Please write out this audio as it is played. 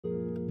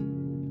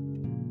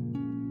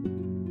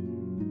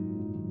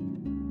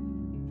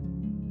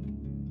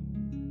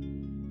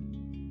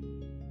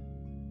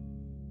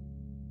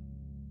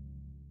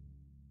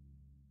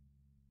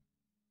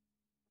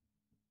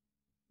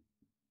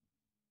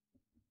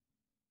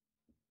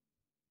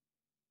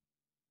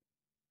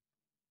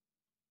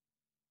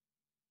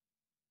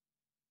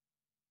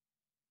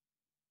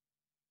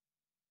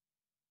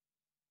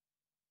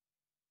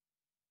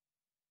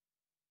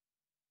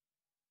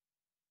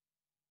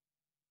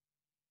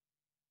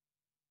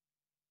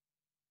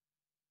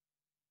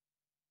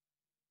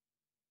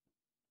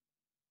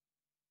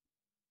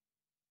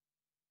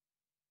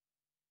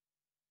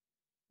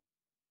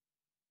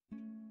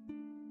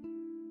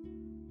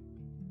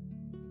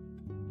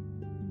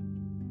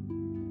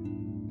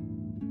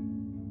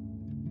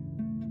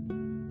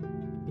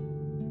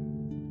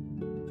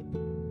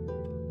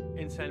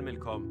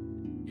Insellmilkom,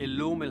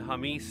 illum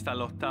il-ħamis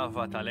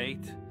tal-8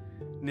 tal-Għid,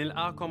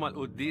 nilqakom għal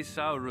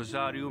Quddiesa u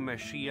Rużarju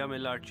mexxija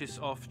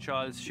mill-Arċisqof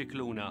Charles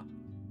Xikluna.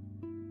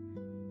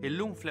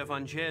 Illum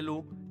fl-Evanġelu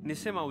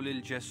nisimgħu lil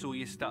Ġesu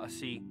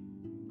jistaqsi: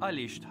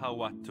 għaliex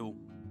tħawwattu?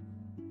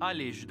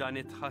 Għaliex dan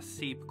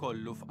it-tħassib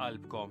kollu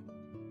f'qalbkom?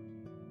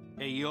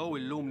 Ejjew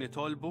illum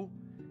nitolbu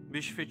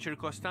biex fi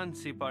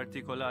ċirkostanzi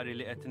partikolari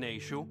li qed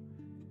ngħixu,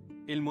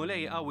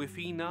 il-mulej qawwi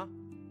fina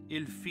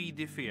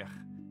il-fidi fih,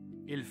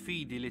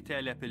 il-fidi li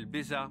telep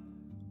il-biża'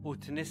 u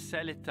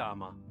tnissel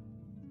it-tama.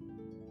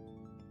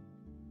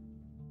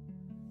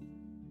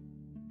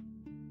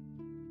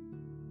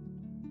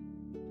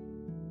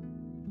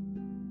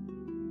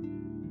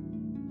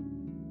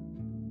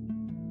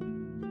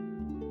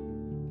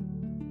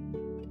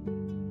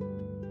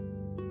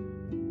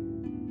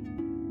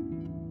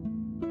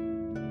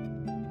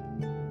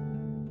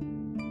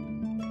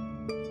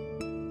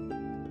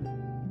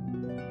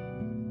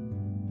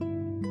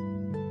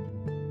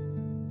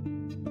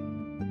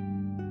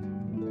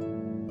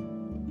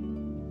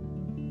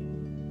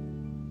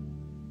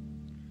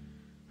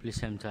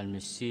 Fl-isem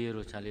tal-Missier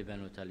u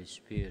tal-Iben u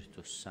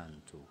tal-Ispirtu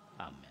Santu.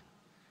 Amen.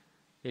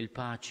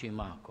 Il-paċi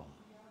magħkom.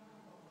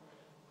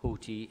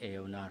 Ħuti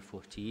ejjew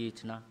narfu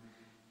ħtijietna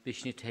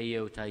biex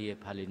nitħejjew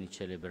tajjeb ħalli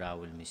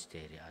niċċelebraw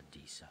il-misteri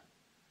Quddiesa.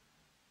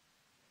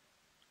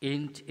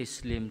 Int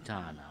islim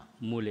tagħna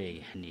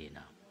mulej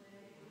ħniena.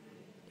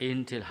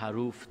 Int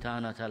il-ħaruf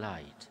tagħna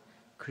tal-Għid,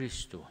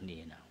 Kristu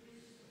ħniena.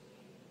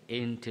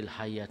 Int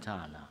il-ħajja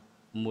tagħna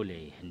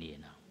mulej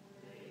ħniena.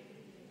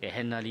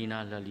 Eħenna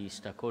lina Alla li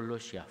jista'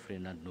 kollox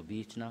jaffrinna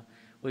d-nubitna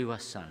u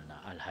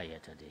jwassalna għal ħajja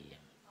ta'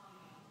 dejjem.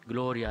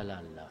 Glorja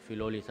l-Alla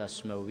fil-għoli ta'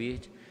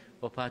 smewwiet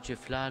u paċi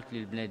fl-qalb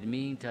lil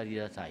bnedmin ta'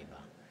 rida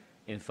tajba.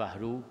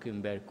 Infaħruk,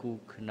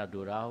 inberkuk,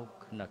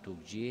 nadurawk,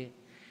 natuk ġie,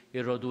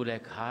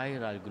 irrodulek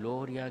ħajr għal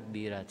glorja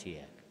kbira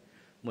tiegħek.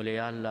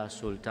 Mulej Alla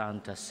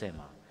Sultan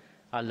tas-sema,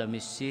 Alla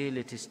Missier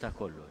li tista'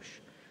 kollox,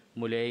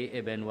 mulej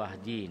Eben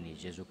waħdini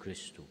Ġesu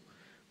Kristu,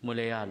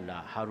 mulej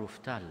Alla ħaruf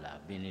talla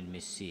bin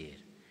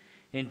il-Missier.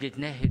 Int li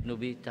tneħħid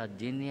nubit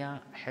tad-dinja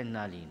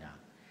ħenna lina.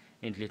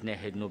 Int li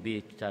tneħħid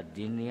nubit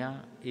tad-dinja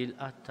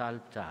il-qatt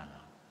talb tagħna.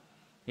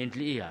 Int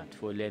li qiegħed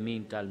fuq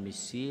l-yemin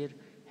tal-Missier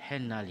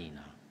ħenna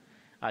lina.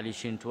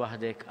 Għaliex int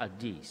waħdek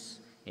Quddies,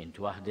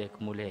 int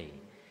waħdek mulej,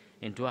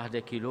 int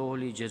waħdek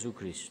il-għoli Ġesu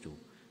Kristu,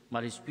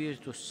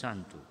 mal-Ispirtu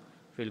Santu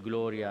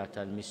fil-glorja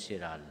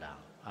tal-Missier Alla.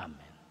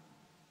 Amen.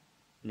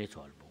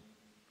 Nitolbu.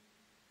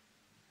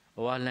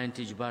 U Alla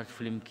inti ġbart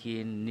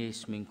flimkien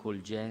nies minn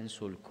kull ġens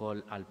u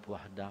l-koll qalb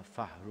waħda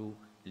faħru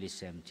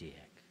l-isem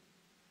tiegħek.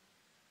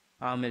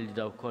 Għamel li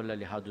daw kollha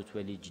li ħadu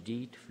twelid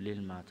ġdid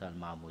fl-ilma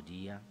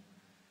tal-Magħmudija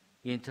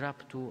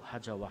jintrabtu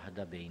ħaġa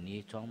waħda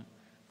bejniethom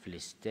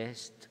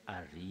fl-istess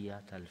tqarrija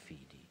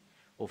tal-fidi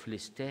u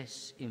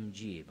fl-istess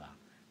imġieba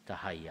ta'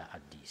 ħajja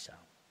Quddiesa.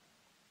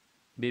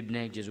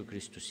 Bibnek Ġesu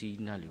Kristu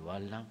Sidna li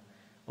Alla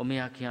u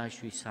miegħek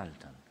jgħixu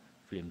jsaltan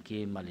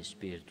flimkien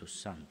mal-Ispirtu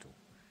Santu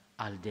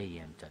għal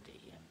dejjem ta'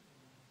 dejjem.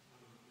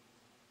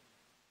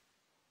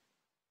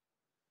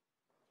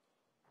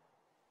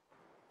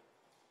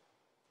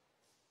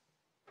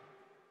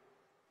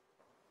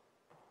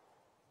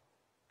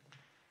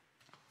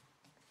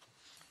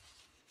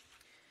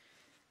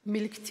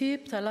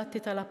 Mill-ktieb tal-Atti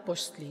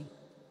tal-Apostli.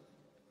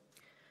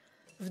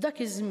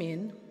 F'dak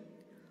iż-żmien,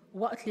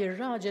 waqt li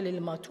r-raġel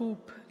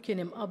il-matub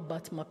kien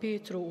imqabbad ma'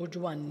 Petru u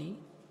Ġwanni,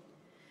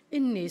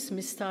 in-nies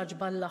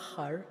mistaġba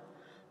l-aħħar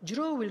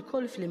ġrow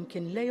il-koll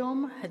flimkien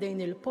lejhom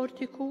ħdejn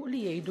il-portiku li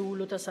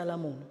jgħidulu ta'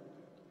 Salamun.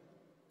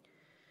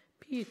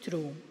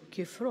 Petru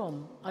kif rom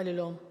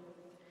għalilhom: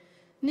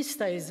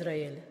 Nista'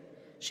 Iżrael,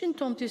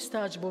 x'intom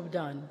tistaġbu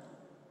b'dan?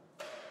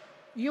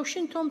 Jew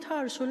x'intom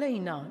tħarsu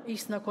lejna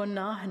qisna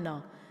konna aħna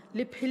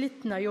li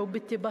bħilitna jew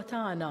bit-tiba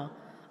tagħna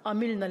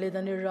għamilna li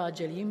dan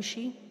ir-raġel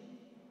jimxi?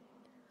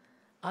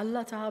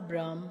 Alla ta'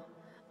 Abraham,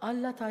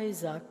 Alla ta'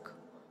 Iżak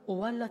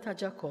u Alla ta'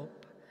 Ġakob,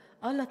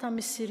 Alla ta'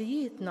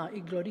 missirijietna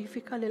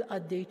igglorifika lil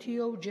qaddej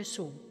tiegħu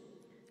Ġesu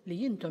li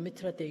jintom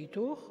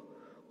ittratejtuh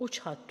u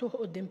ċħadtuh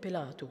quddiem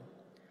Pilatu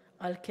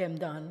għalkemm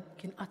dan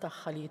kien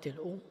qataħħa li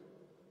jitilqu.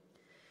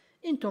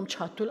 Intom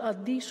ċħadtu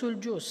l-Qaddies u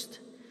l-Ġust,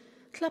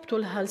 tlabtu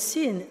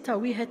l-ħalsien ta'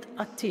 wieħed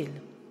qattil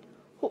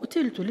u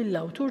qtiltu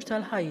lill-awtur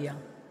tal-ħajja.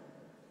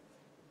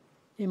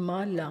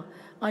 Imma Alla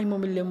għajmu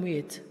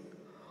mill-imwiet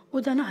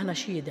u dan aħna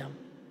xhieda.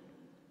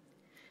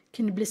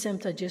 Kien bl-isem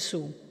ta'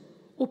 Ġesu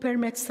u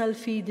permezz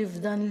tal-fidi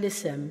f'dan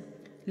l-isem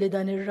li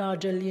dan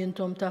ir-raġel li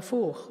jintom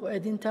tafuh u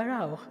qegħdin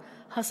tarawh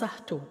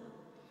ħasaħtu.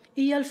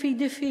 Hija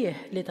l-fidi fih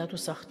li tagħtu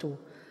saħħtu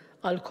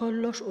għal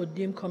kollox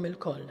qudiemkom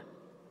il-koll.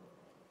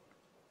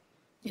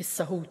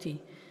 Issa ħuti,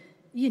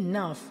 jien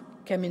naf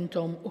kemm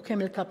intom u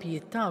kemm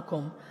il-kapijiet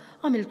tagħkom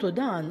għamiltu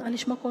dan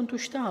għaliex ma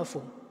kontux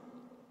tafu.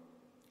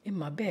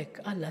 Imma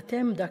bekk Alla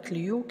temm dak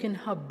li hu kien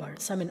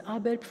ħabbar sa minn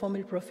qabel b'fom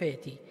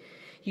il-profeti,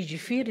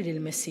 jiġifieri li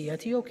l-Messija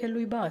tiegħu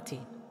kellu jbati.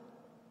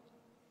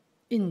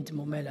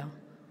 Indmu mela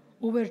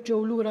u werġgħu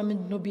lura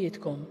minn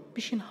dnubietkom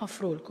biex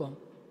inħaffrulkom.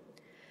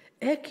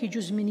 Hekk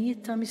jiġu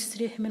żminijiet ta'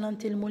 mistrieħ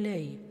mingħand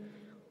il-mulej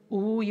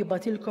u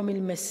jibatilkom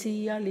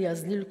il-Messija li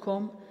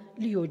jażlilkom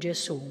li hu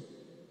Ġesu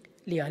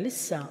li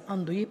għalissa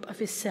għandu jibqa'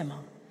 fis-sema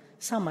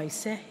sa ma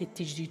jseħħ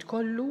it-tiġdid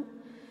kollu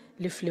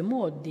li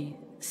fl-imoddi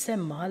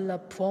semma Alla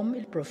b'fom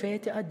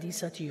il-profeti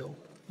Quddiesa tiegħu.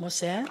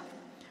 Mosè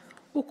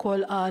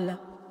ukoll qal: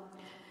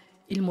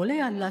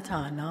 Il-mulej Alla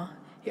tagħna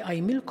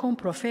iqajmilkom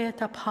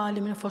profeta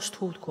bħali minn fost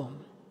ħudkom,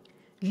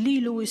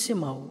 lilu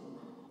jisimgħu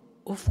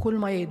u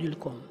f'kull ma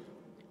jgħidulkom.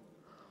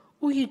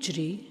 U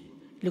jiġri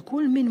li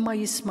kull min ma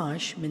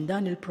jismax minn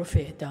dan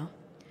il-profeta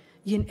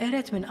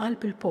jinqeret minn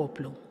qalb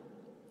il-poplu.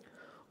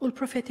 U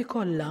l-profeti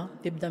kollha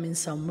tibda minn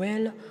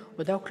Samwel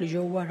u dawk li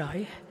ġew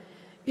warajh,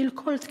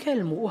 il-koll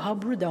tkellmu u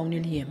ħabbru dawn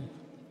il-jiem.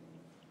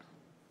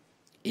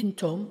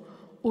 Intom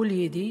u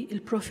liedi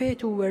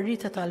il-profeti u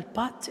werrita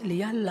tal-patt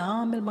li Alla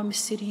għamel ma'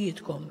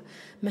 missirijietkom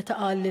meta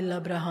qal lil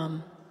Abraham: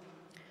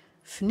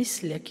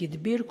 F'nislek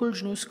jitbierku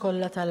l-ġnus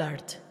kollha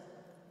tal-art.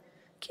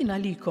 Kien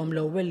għalikom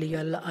l-ewwel li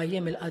Alla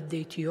qajjem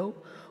il-qaddej tiegħu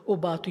u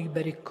bagħtu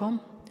jberikkom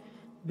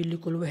billi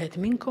kull wieħed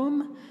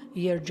minnkom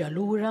jerġa'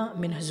 lura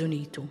minn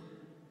ħżunitu.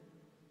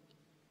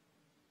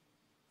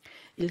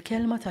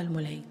 Il-kelma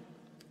tal-mulej.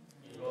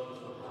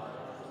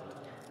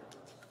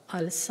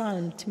 Għal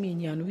Salm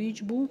 8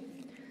 nwieġbu: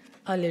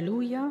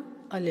 Alleluja,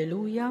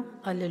 Alleluja,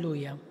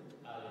 Alleluja.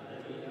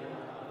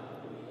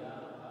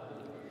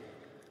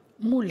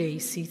 Mulej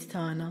Sid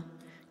tagħna,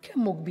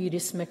 kemm hu kbir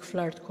ismek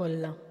fl-art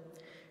kollha.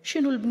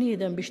 X'inhu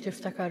l-bniedem biex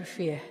tiftakar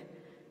fih,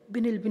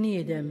 bin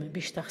il-bniedem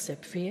biex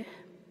taħseb fih?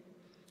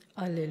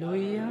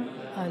 Alleluja,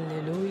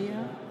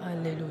 Alleluja,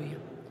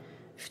 Alleluja.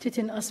 Ftit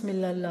inqas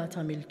mill-Alla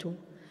tagħmiltu,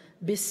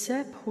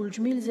 bis-sebħ u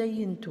l-ġmiel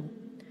żejjintu,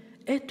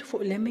 qedtu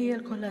fuq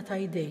l-emejjel kollha ta'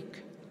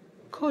 jdejk,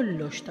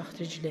 kollox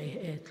taħt riġlejh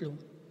qedlu.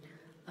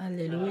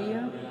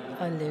 Alleluja,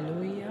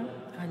 Alleluja,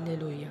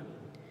 Alleluja.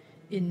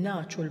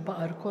 In-naċu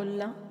l-baqar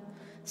kollha,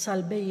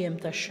 sal-bejjem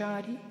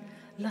tax-xari,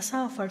 la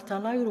safar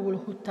tal-ajru u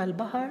l-ħut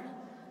tal-baħar,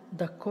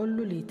 dak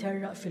kollu li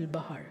jterraq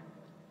fil-baħar.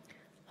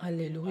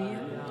 Alleluja,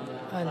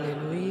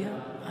 Alleluja,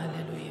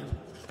 Alleluja.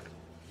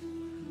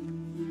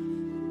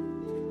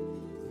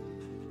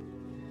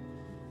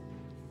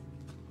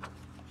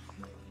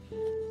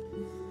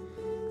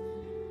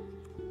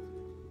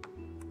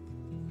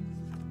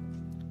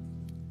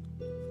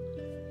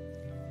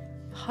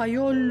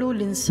 Ħajollu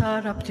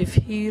l-insara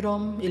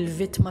b'tifħirhom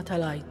il-vittma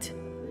tal-għajt.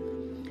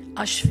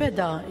 Għax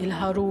feda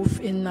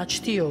il-ħaruf in-naċ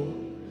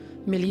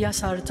tiegħu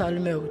mill-jasar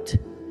tal-mewt.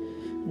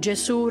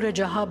 Ġesu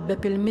reġa'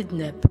 ħabbeb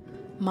il-midneb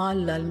ma'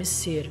 Alla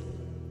l-missier.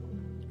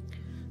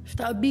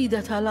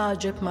 F'taqbida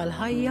tal-għaġeb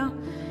mal-ħajja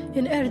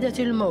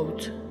inqerdet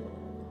il-mewt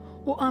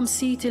u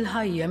qamsit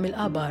il-ħajja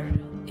mill-qabar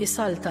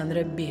isaltan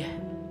rebbieħ.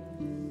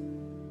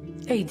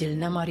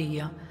 Ejdilna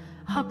Marija,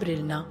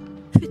 ħabrilna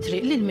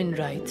fit-triq lil min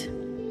rajt.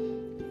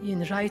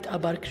 Jien rajt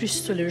qabar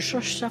Kristu li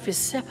rxoxxa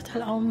fis-sebt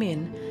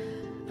tal-qawmien,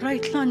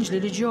 rajt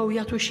l-anġli li ġew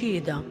jagħtu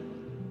xhieda,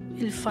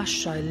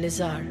 il-faxxa li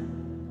żar.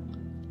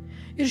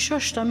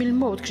 Irxoxta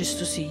mill-mewt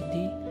Kristu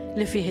Sidi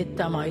li fih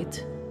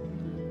ittamajt.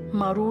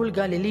 Maru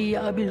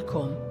l-Galilija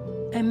qabilkom,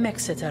 hemmhekk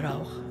se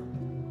tarawh.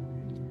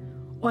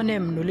 U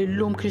nemmnu li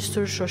llum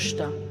Kristu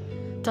rxoxta,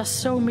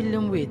 tassew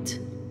mill-imwiet.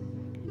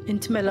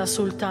 Intmela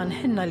Sultan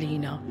ħinna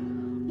lina,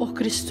 u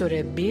Kristu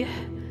rebbieħ,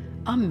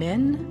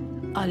 Amen,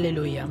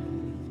 Alleluja.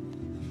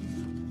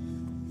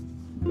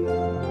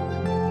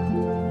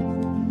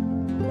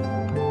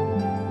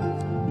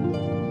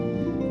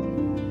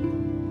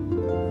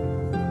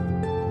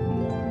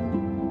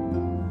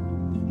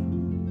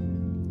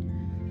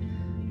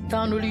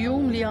 Dan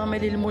l-jum li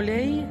għamel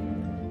il-mulej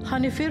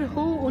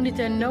ħanifirħu u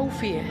nitennew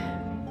fih.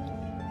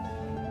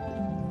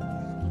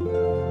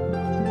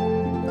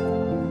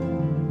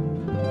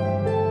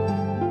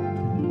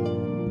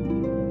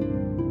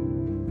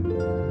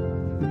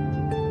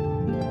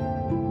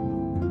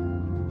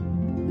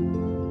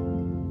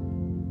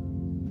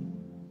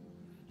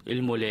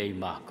 Il-mulej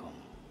magħkom.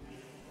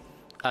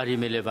 Qari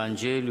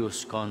mill-Evanġelju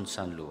skont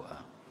San Luqa.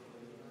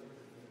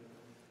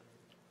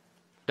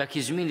 Dak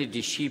iż-żmien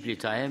id-dixxipli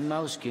ta'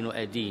 Emmaus kienu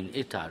qegħdin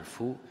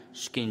itarfu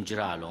x'kien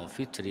ġralhom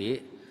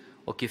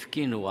fit-triq u kif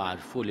kienu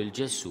għarfu lil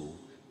Ġesu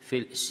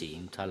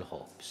fil-qsim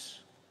tal-ħobs.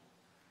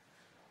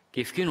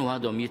 Kif kienu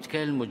għadhom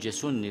jitkellmu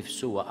Ġesu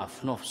nnifsu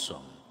waqaf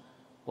nofshom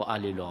u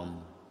qalilhom: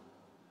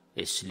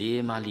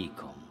 Isliem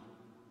għalikom.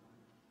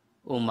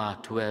 U ma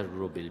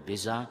twerru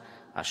bil-biża'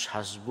 għax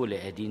ħasbu li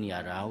qegħdin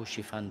jaraw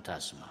xi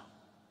fantasma.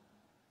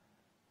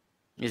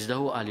 Iżda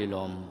hu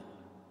qalilhom: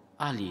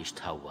 Għaliex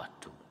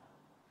tħawwadtu?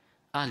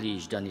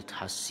 Għaliex dan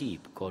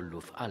it-tħassib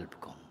kollu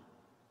f'qalbkom?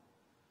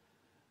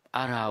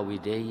 Araw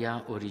idejja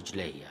u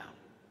riġlejja,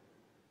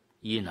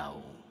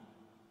 jinaw,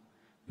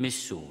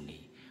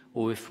 missuni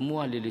u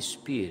ifhmuha li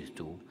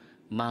l-ispirtu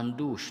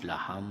m'għandux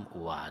laħam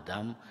u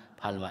għadam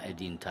bħalma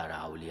qegħdin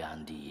taraw li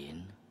għandi jien.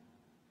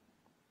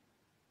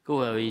 U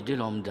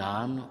jgħidilhom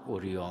dan u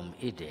rihom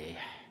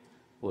idejh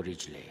u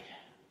riġlejh.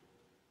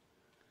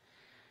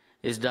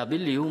 Iżda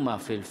billi huma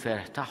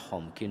fil-ferħ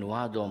tagħhom kienu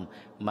għadhom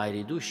ma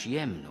jridux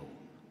jemmnu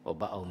u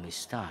baqgħu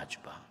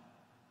mistaġba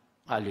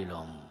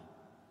għalilhom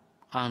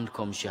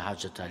għandkom xi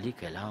ħaġa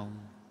tal-ikel hawn?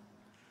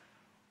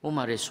 U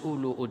ma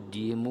resqulu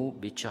qudiemu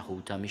biċċa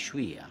ħuta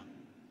mixwija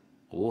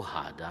u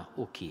ħada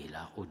u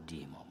kiela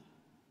qudiemhom.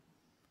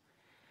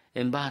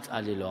 Imbagħad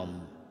qalilhom,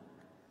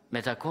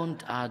 meta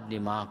kont għadni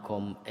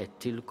magħkom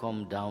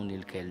qedtilkom dawn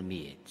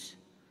il-kelmiet,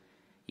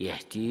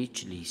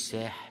 jeħtieġ li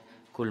jseħħ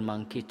kull ma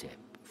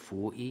nkiteb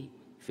fuqi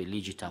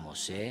fil-liġi ta'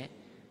 Mosè,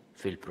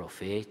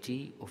 fil-profeti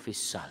u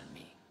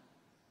fis-salmi.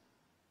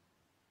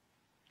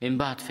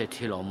 Imbagħad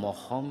fetħilhom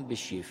moħħhom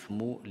biex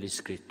jifhmu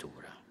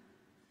l-Iskrittura.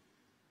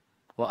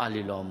 U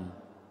qalilhom,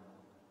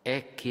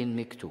 hekk kien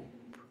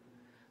miktub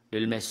li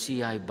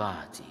l-Messija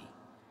jbagħti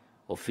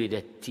u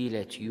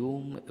fid-tielet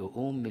jum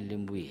iqum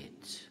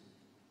mill-imwiet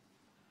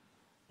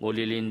u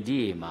li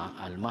l-indiema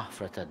għal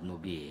maħfra ta'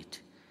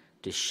 dnubiet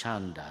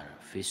tixxandar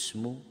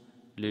f'ismu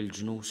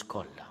lill-ġnus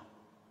kollha.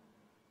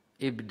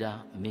 Ibda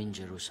minn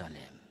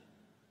Ġerusalemm.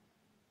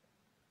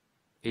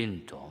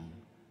 Intom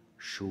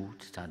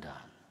xhud ta'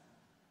 dan.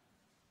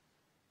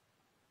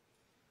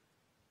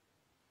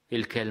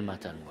 Il-kelma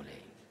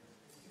tal-Mulej.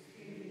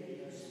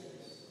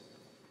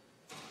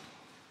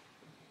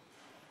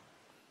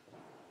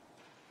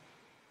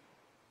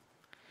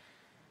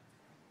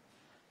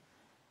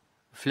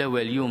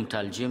 Fl-ewwel jum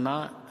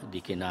tal-ġimgħa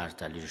dikinhar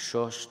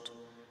tal-Irxoxt,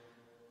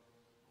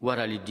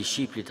 wara li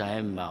d-dixxipli ta'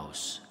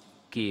 Emmaus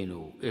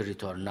kienu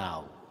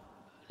irritornaw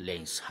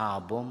lejn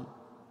sħabhom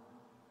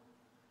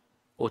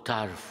u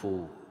tarfu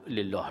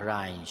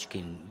lill-oħrajn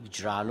x'kien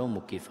ġralhom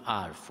u kif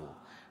għarfu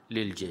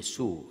lil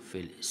Ġesu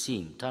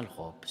fil-qsim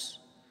tal-ħobs,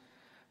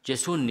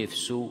 Ġesu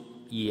nnifsu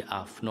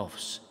jieqaf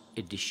nofs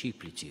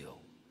id-dixxipli tiegħu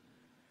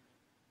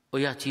u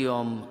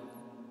jagħtihom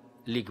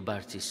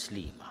l-ikbar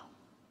tislima.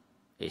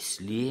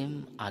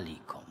 Isliem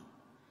għalikom.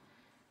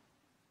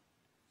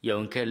 Jew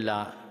inkella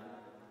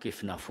kif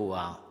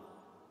nafuha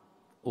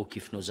u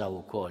kif nużaw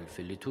ukoll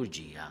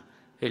fil-liturġija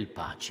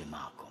il-paċi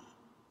magħkom.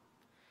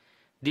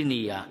 Din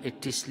hija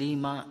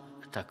t-tislima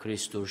ta'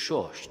 Kristu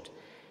Rxoxt,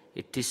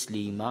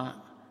 it-tislima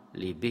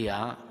li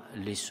biha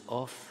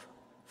l-Isqof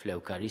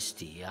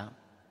fl-Ewkaristija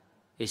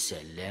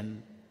isellem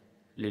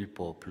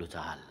lill-poplu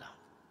ta' Alla,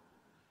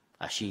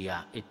 għax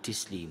hija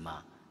t-tislima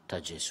ta'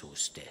 Ġesu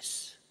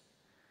stess.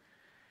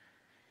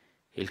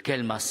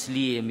 Il-kelma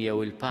sliem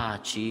jew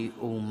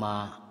il-paċi huma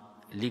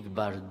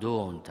l-ikbar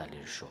don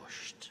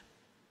tal-Irxoxt.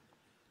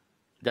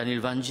 Dan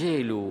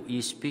il-Vanġelu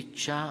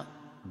jispiċċa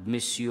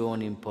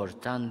b'missjoni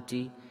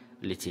importanti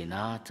li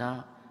tingħata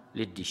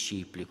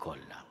lid-dixxipli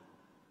kollha.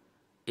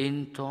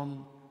 Intom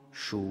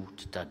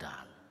xhud ta'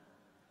 dan.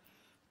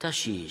 Ta'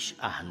 xiex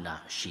aħna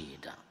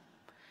xhieda.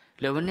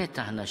 L-ewwel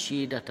nett aħna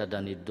xhieda ta'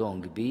 dan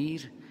id-don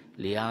kbir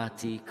li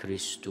jagħti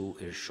Kristu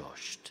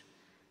Irxoxt,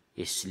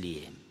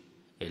 is-sliem,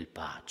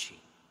 il-paċi.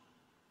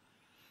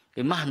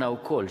 Imma aħna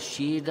wkoll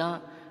xhieda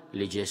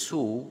li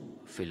Ġesu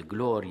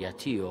fil-glorja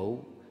tiegħu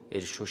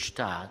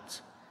irxuxtat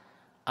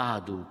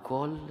għadu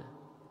wkoll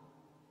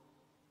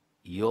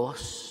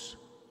joss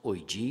u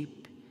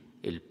jġib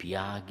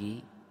il-pjagi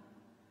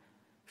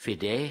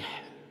f'idejh,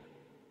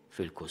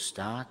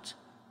 fil-kustat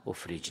u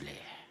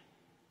f'riġlejh.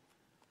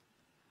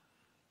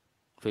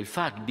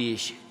 Fil-fatt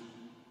biex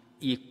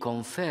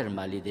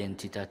jikkonferma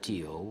l-identità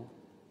tiegħu,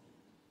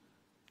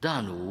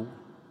 dan hu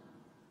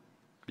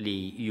li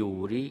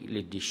juri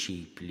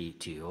lid-dixxipli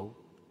tiegħu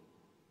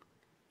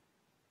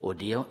u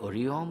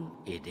rihom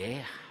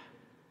idejh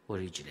u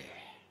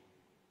riġlejh.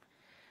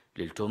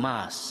 Lil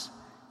Tumas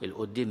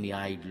il-qudiem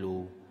jgħidlu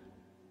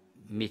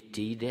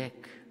mitti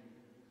idek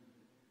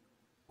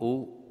u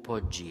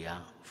poġġiha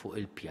fuq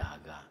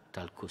il-pjaga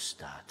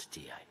tal-kustat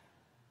tiegħi.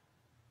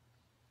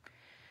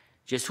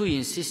 Ġesu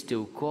jinsisti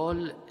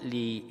wkoll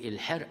li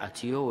l-ħerqa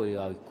tiegħu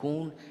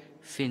jkun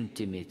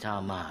f'intimità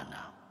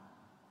magħna.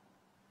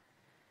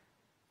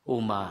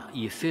 Huma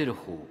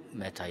jifirħu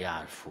meta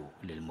jarfu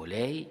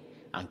lill-Mulej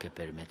anke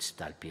permezz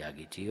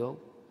tal-pjagi tiegħu,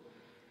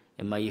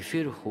 imma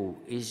jifirħu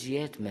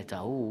iżjed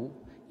meta hu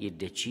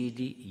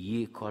jiddeċiedi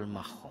jiekol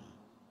magħhom.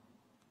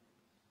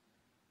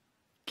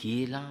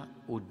 Kiela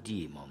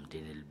qudiemhom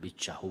din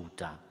il-biċċa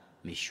ħuta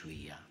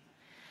mixwija.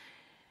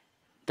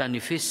 Dan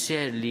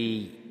ifisser li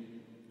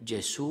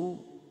Ġesu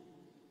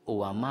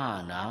huwa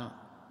magħna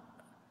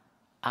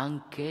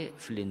anke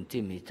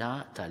fl-intimità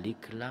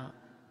tal-ikla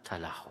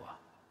tal-aħwa.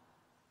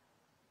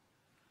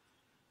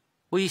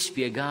 U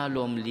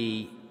jispjegalhom li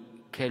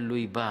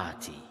kellu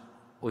jbati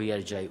u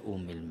jerġa'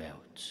 jqum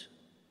mill-mewt.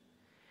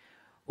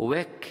 U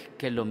hekk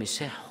kellhom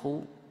iseħħu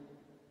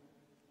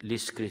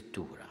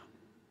l-Iskrittura,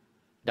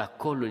 dak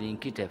kollu li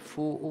nkiteb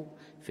fuqu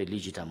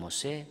fil-liġi ta'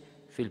 Mosè,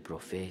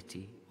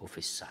 fil-profeti u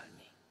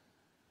fis-salmi.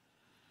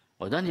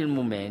 U dan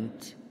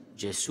il-mument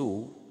Ġesu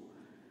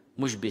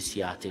mhux biss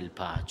jagħti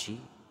l-paċi,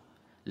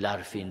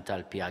 l-għarfien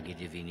tal-pjagi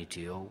divini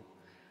tiegħu,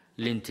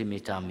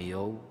 l-intimità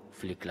miegħu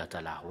fl-ikla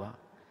tal-aħwa,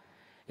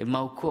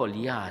 imma wkoll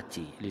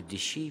jagħti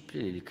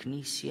lid-dixxipli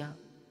lill-Knisja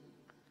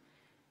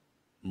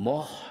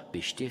moħħ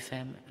biex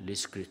tifhem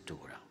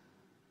l-Iskrittura.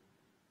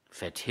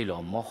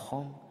 Fetħilhom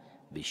moħħhom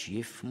biex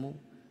jifhmu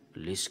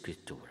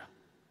l-Iskrittura.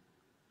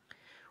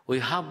 U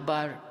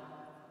jħabbar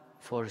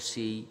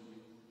forsi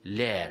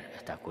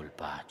l-erq ta' kull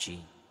paċi,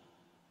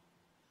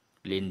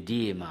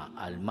 l-indiema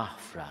għal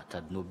maħfra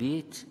ta'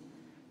 dnubiet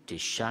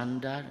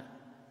tixxandar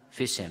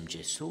f'isem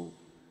Ġesu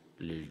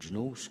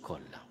lill-ġnus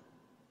kollha.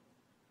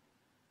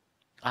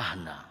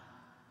 Aħna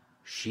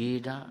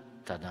xhieda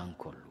ta' dan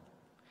kollu.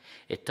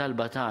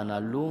 It-talba tagħna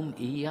llum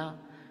hija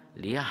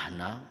li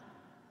aħna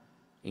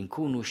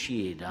nkunu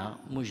xhieda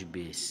mhux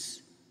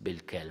biss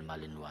bil-kelma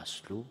li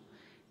nwasslu,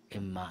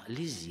 imma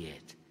li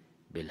żjed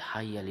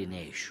bil-ħajja li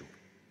ngħixu.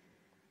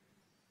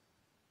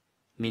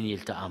 Min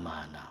jiltaqa'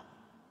 magħna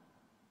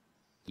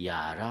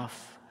jaraf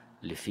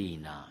li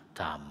fina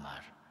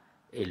tagħmmar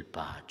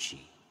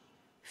il-paċi,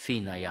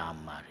 fina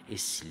jagħmmar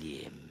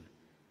is-sliem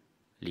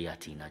li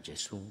jagħtina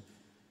Ġesu.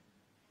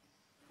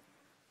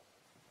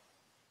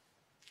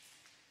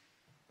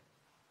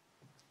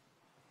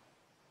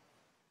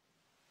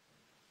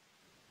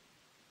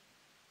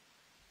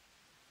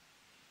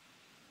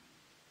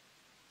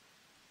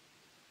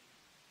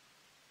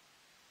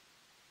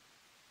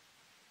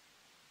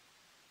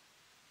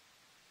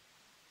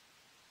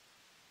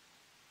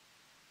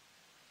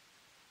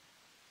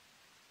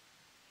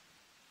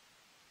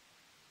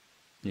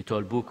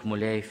 Nitolbuk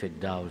mulej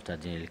fid-dawl ta'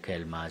 din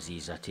il-kelma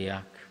għażiża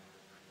tiegħek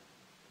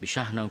biex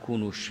aħna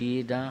nkunu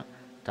xhieda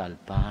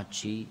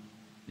tal-paċi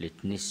li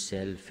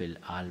tnissel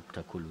fil-qalb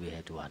ta' kull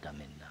wieħed waħda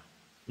minna.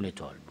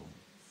 Nitolbu.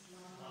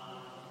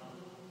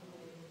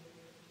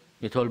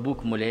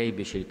 Nitolbuk mulej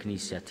biex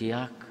il-Knisja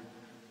tiegħek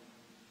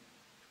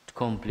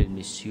tkompli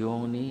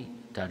l-missjoni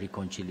ta'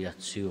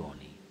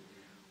 rikonċiljazzjoni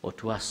u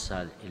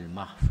twassal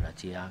il-maħfra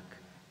tiegħek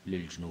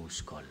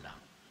lill-ġnus kollha.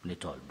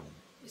 Nitolbu.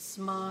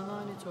 Ismana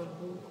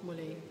nitolbuk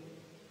mulej.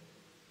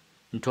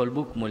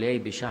 Nitolbuk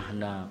mulej biex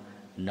aħna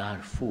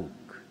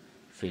narfuk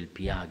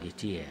fil-pjagi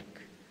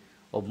tiegħek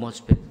u b'mod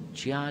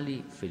speċjali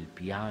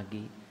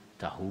fil-pjagi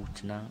ta'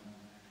 ħutna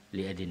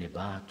li qegħdin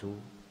ibatu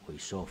u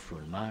jsofru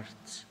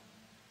l-mart,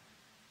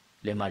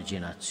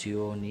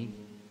 l-emarġinazzjoni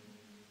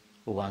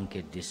u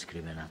anke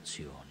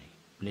d-diskriminazzjoni.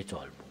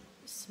 Nitolbu.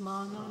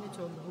 Ismana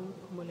nitolbuk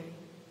mulej.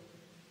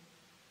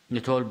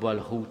 Nitolbu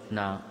għal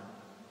ħutna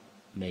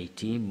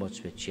mejtin mod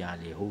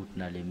speċjali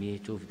ħutna li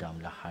mietu f'dawn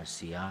l-aħħar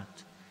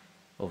sigħat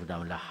u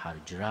f'dawn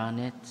l-aħħar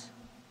ġranet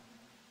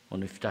u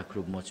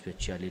niftakru b'mod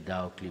speċjali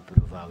dawk li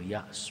ppruvaw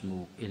jaqsmu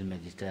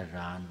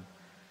il-Mediterran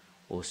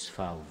u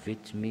sfaw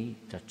vittmi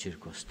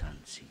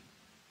taċ-ċirkostanzi.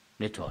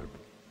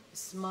 Nitolbu.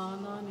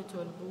 Ismana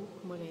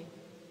nitolbuk mulej.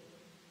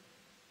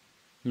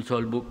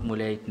 Nitolbuk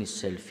mulej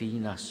tnissel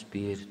fina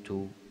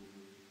spiritu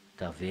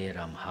ta'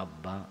 vera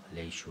mħabba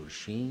lejn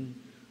xulxin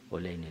u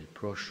lejn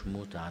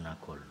il-proxmu tagħna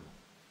kollu.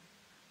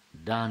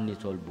 Dan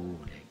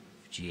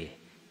nitolbulek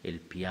fġieħ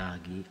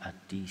il-pjagi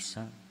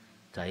għad-disa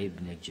ta'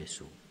 ibnek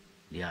Ġesu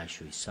li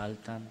għaxu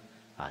jsaltan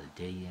għal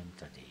dejjem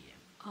ta'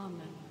 dejjem.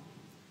 Amen.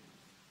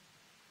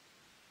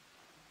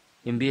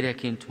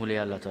 Imbirek int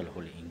mulej Alla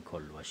tal-ħolqien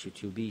kollu għax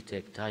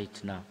itjubitek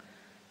tajtna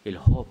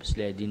il-ħobs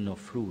li qegħdin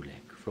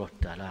nofrulek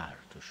frott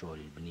tal-art u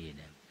xogħol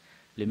il-bniedem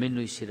li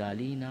minnu jsir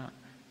għalina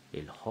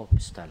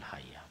il-ħobs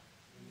tal-ħajja.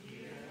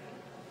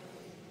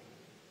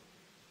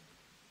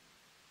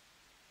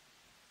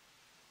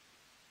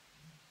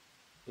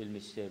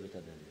 Il-misteru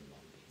ta' dan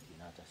il-mambi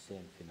jingħata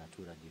sehem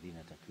fin-natura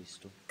divina ta'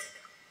 Kristu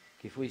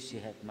kif hu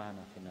jsieħeb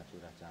magħna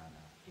fin-natura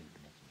tagħna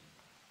il-bnedmin.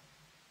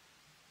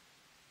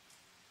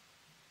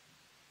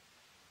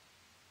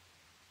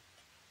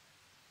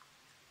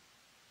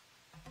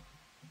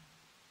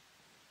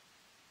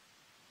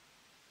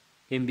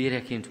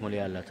 Imbirek int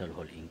mulej Alla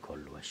tal-ħolqien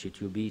kollu għax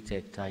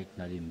itjubitek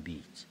tajtna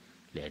l-inbit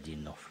li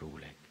qegħdin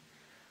nofrulek.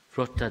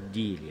 Frott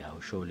tad-dilja u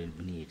xogħol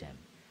il-bniedem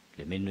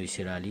li minnu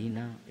jsir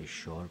għalina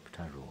x-xorb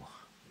tar-ruħ.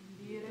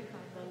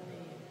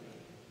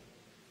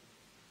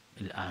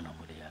 Il-qana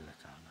mulej Alla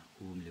tagħna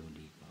u mli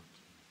unik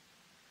mawtin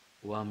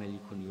u għamel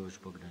jkun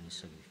jogħġbok dan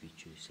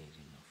is-sagrifiċċju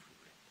jsejrin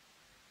nofrulek.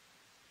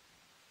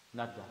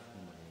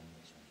 Naddafni mulej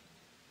n-niġġajt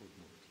u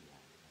d-nur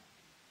tiegħek.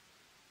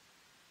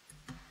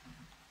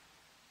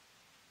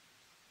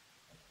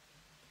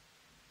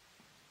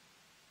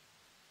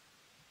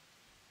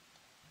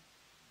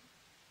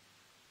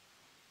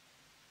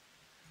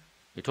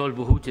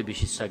 Nitolbu ħuti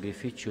biex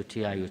is-sagrifiċċju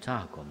tiegħi u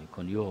tagħkom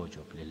ikun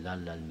jogħġob lil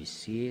Alla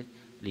l-Missier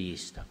li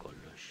jista'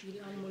 kollox.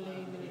 Il-qalmu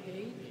lejn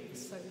mill-ġejt,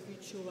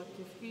 is-sagrifiċċju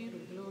għat-tifkir u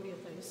l-glorja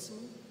ta'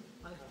 ismu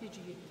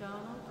għal-ħtiġijiet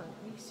tagħna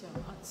tal-Knisja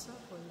mqazza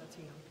kollha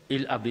tiegħu.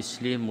 Ilqa'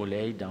 bi-sliem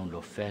mulej dawn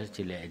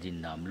l-offerti li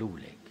qegħdin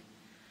nagħmlulek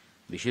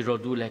biex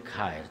irrodulek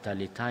ħajr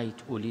tal-li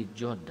tajt u li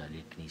ġodda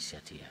lill-Knisja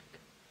tiegħek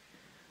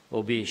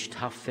u biex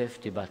tħaffef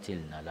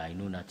tibatilna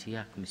l-għajnuna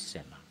tiegħek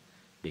mis-sema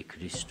bi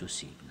Kristu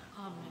Sidna.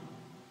 Amen.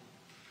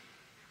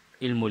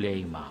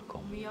 Il-mulej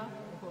magħkom.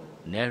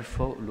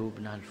 Nerfgħu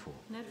qlubna l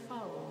fuq.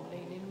 Nerfgħuhom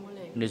lejn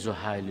il-mulej.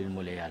 Niżuħaj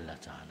lill-mulej Alla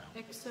tagħna.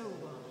 Hekk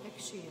sewwa,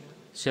 hekk xieraq.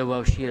 Sewwa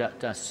u xieraq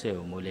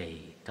tas-sew mulej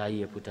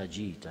tajjeb u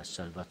taġid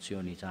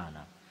tas-salvazzjoni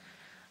tagħna.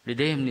 Li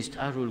dejjem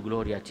nistqarru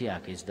l-glorja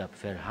tiegħek iżda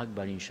b'ferħ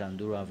akbar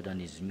inxandurha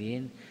f'dan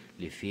iż-żmien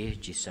li fih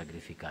ġie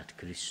sagrifikat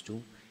Kristu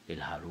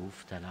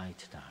il-ħaruf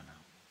tal-għajt tagħna.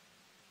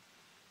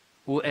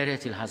 U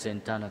eret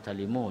il-ħażen tagħna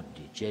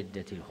tal-imoddi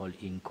ġeddet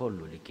il-ħolqien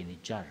kollu li kien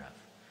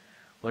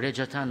iġġarraf u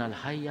reġa' tagħna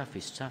l-ħajja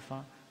fis-safa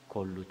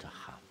kollu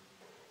tagħha.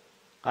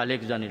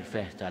 Għalhekk dan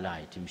il-feħ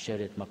tal-għajt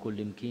imxerret ma'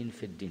 kull imkien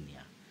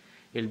fid-dinja.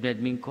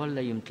 Il-bnedmin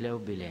kollha jimtlew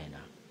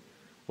bilena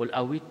u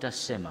l-qawwiet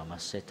tas-sema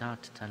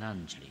mas-setat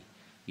tal-anġli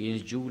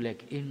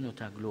jinġġulek innu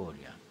ta'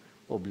 glorja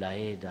u bla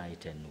qiegħda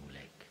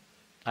jtennulek.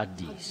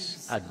 Qaddis,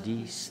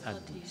 qaddis,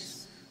 qaddis,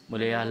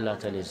 mulej Alla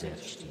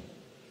tal-eżerċiti.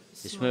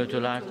 Ismewtu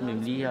l-art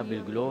mimlija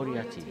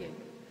bil-glorja tiegħek,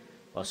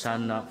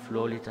 osanna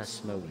fl-oli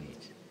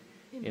tas-smewiet.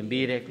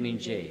 Imbirek minn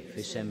ġej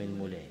f'isem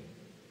il-mulej,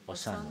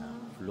 osanna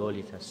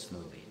fl-oli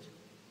tas-smewiet.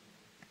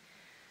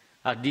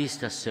 Qaddis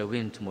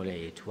tas-sewint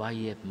mulej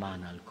twajjeb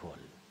magħna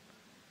l-koll.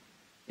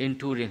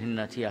 Inturi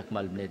ħinna tiegħek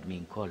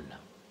mal-bnedmin kollha.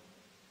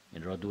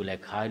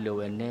 Inrodulek ħajlu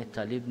għennet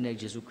tal-ibnek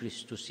Ġesu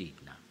Kristu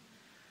sidna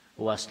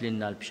u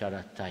waslinna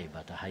l-bxarat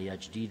tajba ta' ħajja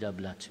ġdida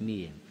bla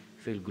tmiem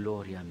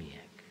fil-glorja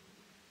miegħek.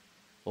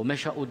 U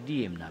mexa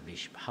qudiemna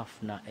biex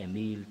bħafna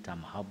emil ta'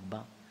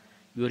 mħabba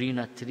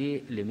jurina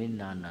triq li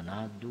minna għandna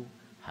ngħaddu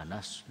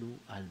ħanaslu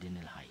għal din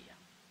il-ħajja.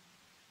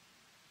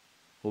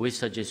 U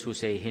issa Ġesu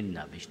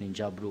sejħinna biex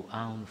ninġabru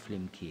hawn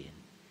flimkien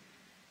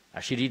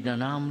għax iridna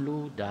nagħmlu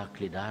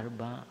dak li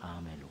darba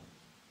għamelu.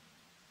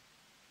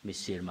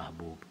 Missier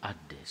maħbub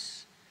qaddes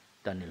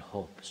dan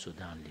il-ħobb su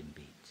dan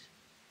l-imbit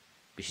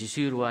biex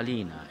isiru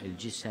għalina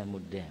il-ġisem u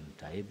d-dem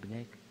ta'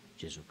 ibnek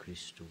Ġesu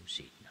Kristu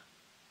sidna.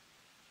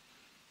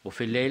 U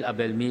fil-lejl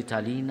qabel miet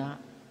għalina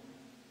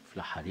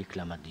fl-aħħar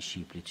ikla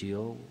mad-dixxipli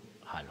tiegħu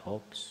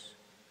ħal-ħobs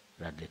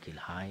radlek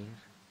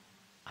il-ħajr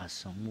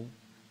qassamu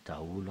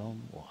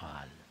tawulhom u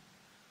qal: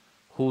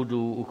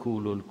 ħudu u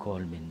kulu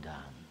l-kol minn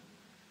dan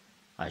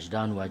għax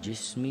dan huwa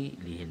ġismi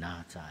li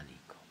jingħata għalikom.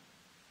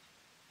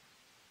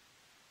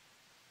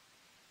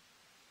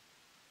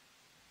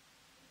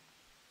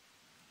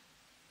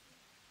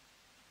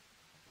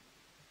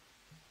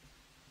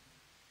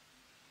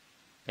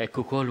 Ekk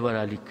ukoll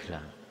wara l-ikla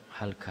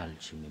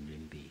ħal-kalċi minn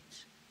l-imbit,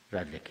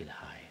 radlek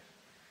il-ħajr.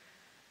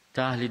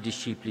 Taħli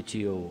d-dixxipli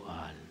tiegħu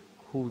qal: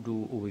 ħudu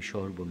u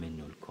jxorbu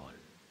minnu l-koll.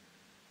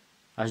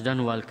 Għax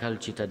dan huwa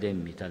l-kalċi ta'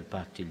 demmi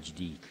tal-patt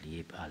il-ġdid li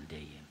jibqa' l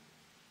dejjem.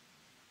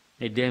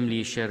 Id-dem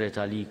li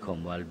jxerret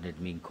għalikom u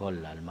għall-bnedmin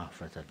kollha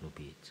l-maħfra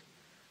tad-nubiet.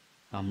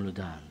 Għamlu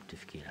dan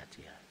tifkira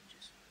tiegħek.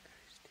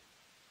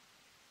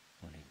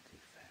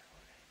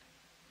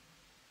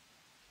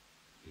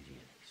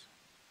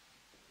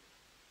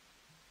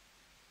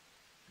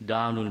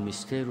 Danu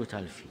l-misteru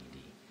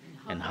tal-fidi,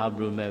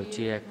 nħabru l-mew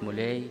tiegħek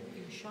mulej,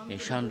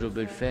 nxandru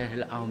bil-ferħ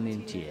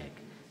l-qawmin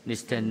tiegħek,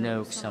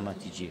 nistennewk sa ma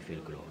tiġi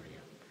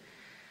fil-glorja.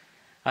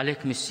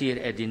 Għalhekk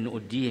missier qegħdin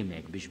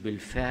quddiemek biex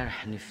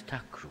bil-ferħ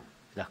niftakru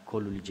dak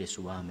kollu li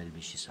Ġesu għamel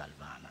biex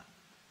jisalvana.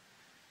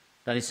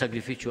 Dan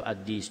is-sagrifiċċju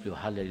qaddis li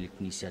ħallel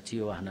il-Knisja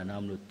tiegħu aħna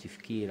nagħmlu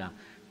t-tifkira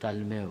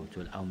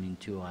tal-mewt u l-qawmin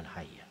tiegħu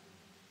għall-ħajja.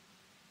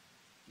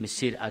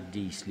 Missier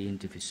qaddis li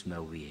inti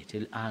fis-smewiet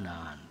il-qana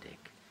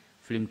għandek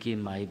flimkien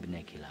ma'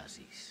 ibnek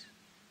il-għażiż.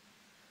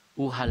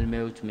 U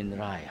ħal-mewt minn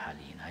rajħ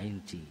għalina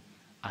inti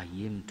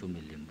għajjimtu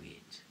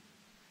mill-imwiet.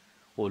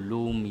 U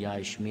llum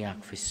jgħix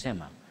miegħek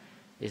fis-sema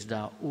iżda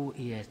hu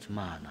qiegħed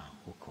magħna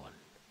wkoll.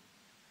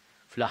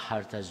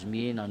 Fl-aħħar ta'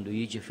 żmien għandu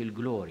jiġi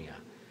fil-glorja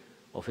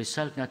u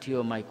fis-salkna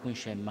tiegħu ma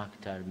jkunx hemm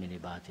aktar min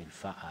ibagħat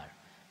il-faqar,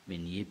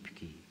 min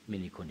jibki,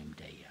 min ikun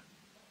imdejja.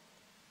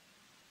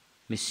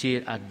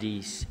 Missier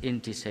qaddis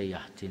inti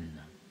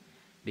sejjaħtilna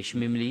biex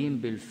mimlijin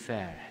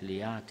bil-ferħ li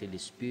jagħti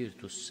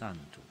l-Ispiritu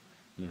Santu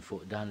minn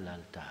fuq dan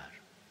l-altar,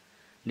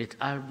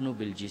 nitqarbnu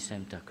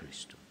bil-ġisem ta'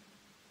 Kristu.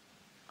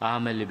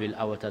 Għamel li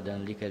bil-qawwa ta'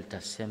 dan l-ikel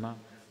tas-sema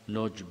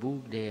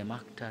noġbuk dejjem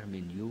aktar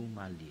minn jum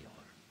għal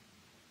ieħor.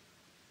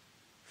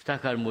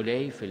 Ftakar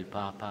mulej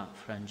fil-Papa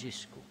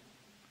Franġisku.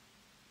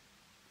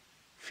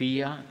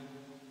 Fija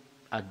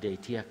għaddej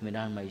tiegħek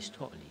mingħajr ma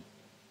jistoqli,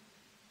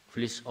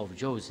 fl-is of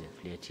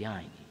Joseph li qed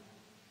jgħinni,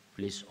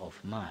 fl-is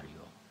of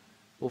Mario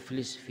u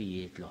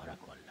fl-isfijiet l-oħra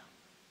kollha.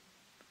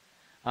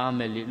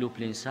 Għamel li qlub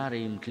l-insara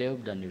jimtlew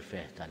b'dan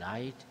il-feħ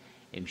tal-għajt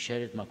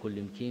imxerret ma' kull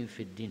imkien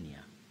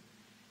fid-dinja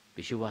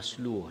biex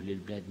iwassluh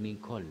lill-bnedmin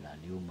kollha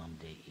li huma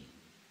mdejqin.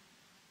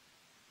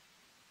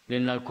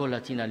 Lilna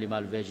l-kollha tina li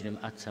mal-Verġni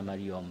Mqazza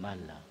Marija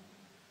Alla,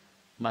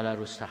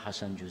 mal-Arus tagħha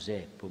San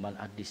Giuseppe u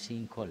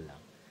mal-qaddisin kollha,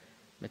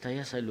 meta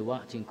jasal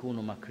l-waqt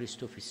inkunu ma'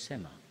 Kristu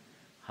fis-sema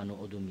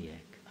ħanoqogħdu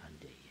miegħek.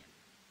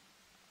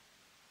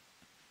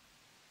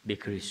 Bi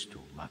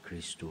Kristu, ma'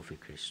 Kristu fi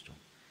Kristu.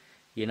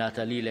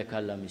 Jingħata lilek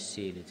Alla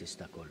missieri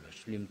tista'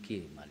 kollox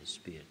flimkien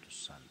mal-Ispiritu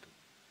Santu.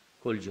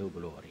 Kull ġew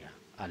glorja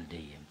għal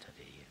dejjem ta'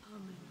 dejjem.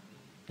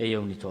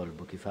 Ejjew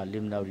nitolbu kif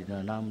għallimna u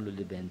ridna nagħmlu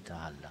li ben ta'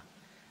 Alla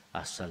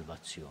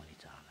għas-salvazzjoni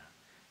tagħna.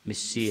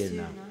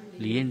 Missierna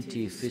li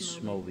inti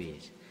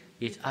fis-smawiet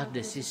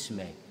jitqaddes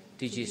ismek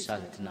tiġi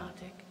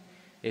saltnatek.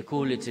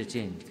 Ikun li trid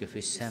int kif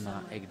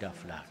is-sema ekda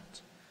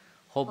fl-art.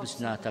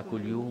 Ħobżna ta'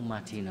 kuljum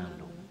agħtina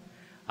llum.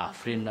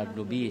 Għafrinna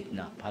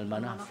d-nubietna bħalma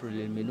nafru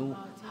l-minu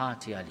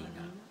ħati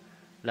għalina.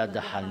 La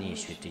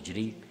ddaħħalniex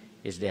fit-tiġrib,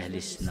 iżda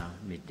eħlisna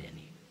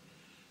mid-deni.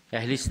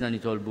 Eħlisna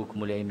nitolbuk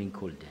mulej minn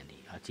kull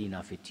deni,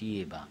 għatina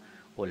fit-tjieba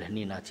u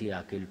l-ħnina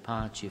tiegħek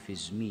il-paċi fi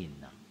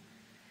żmienna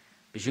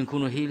biex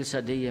inkunu ħielsa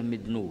dejjem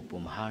midnub u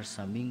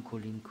mħarsa minn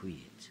kull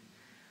inkwiet.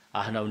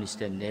 Aħna u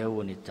nistennew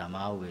u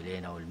nittamaw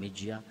il-għena u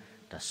l-miġja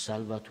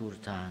tas-Salvatur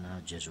tagħna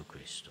Ġesu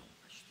Kristu.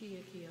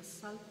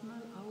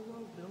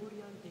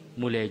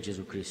 Mulej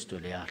Ġesu Kristu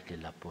li għart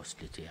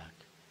lill-apostli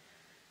tiegħek.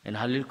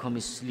 Inħallilkom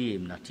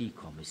is-sliem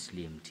natikom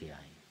is-sliem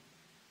tiegħi.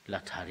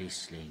 La tħares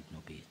lejn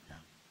nubietna.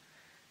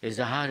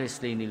 Iżda ħares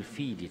lejn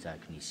il-fidi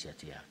tal-Knisja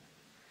tiegħek.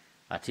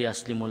 Għatija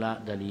slimu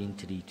laqda li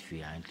jintrid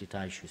fiha int li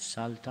tgħixu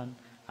s-saltan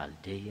għal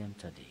dejjem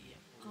ta'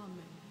 dejjem.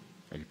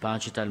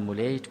 Il-paċi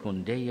tal-mulej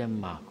tkun dejjem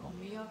magħkom.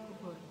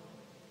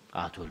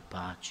 Għatu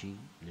l-paċi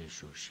lil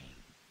xulxin.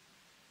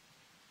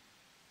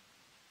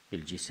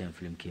 Il-ġisem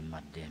flimkien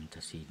mad-dem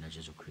ta' Sidna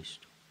Ġesu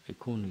Kristu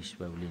ikun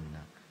jiswew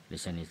lilna li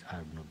se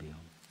nitqarbnu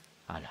bihom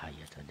għal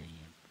ħajja ta'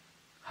 dejjem.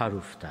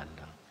 Ħaruf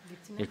talla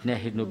li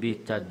tneħħi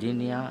nubiet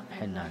tad-dinja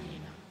ħenna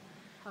lina.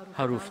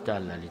 Ħaruf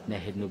talla li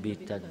tneħħi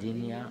nubiet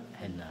tad-dinja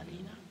ħenna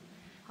lina.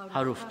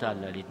 Ħaruf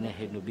talla li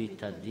tneħħi nubiet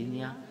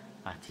tad-dinja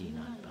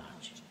għatina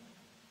l-paċi.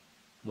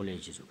 Mulej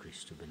Ġesu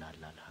Kristu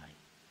binalla l-ħaj,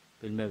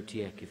 bil-mewt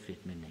tiegħek kif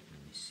rid minnek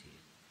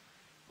l-missier,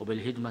 u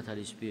bil-ħidma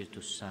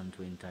tal-Ispiritu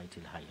Santu intajt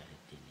il-ħajja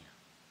lid-dinja.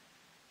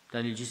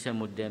 Dan il-ġisem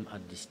u d-dem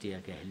qaddis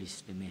tiegħek eħlis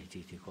li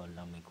meħtiti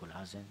kollha minn kull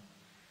ħażen,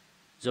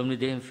 żomni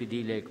dejjem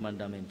fidilek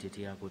mandamenti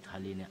tiegħek u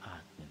tħallini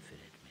qatt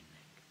ninfired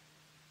minnek.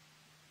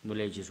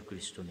 Mulej Ġesu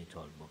Kristu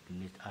nitolbok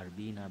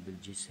nitqarbina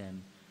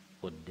bil-ġisem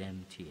u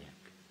d-dem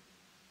tiegħek,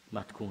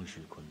 ma tkunx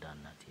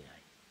il-kundanna tiegħi.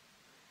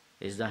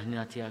 Iżda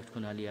ħnina tiegħek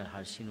tkun għalija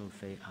l-ħarsin u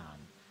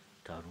l-fejqan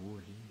ta'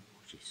 ruħi u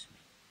ġismi.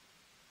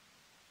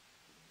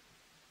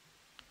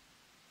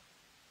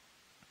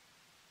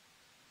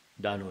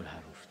 Danu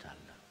l-ħaruf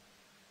talla.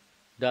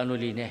 Danu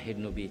li neħid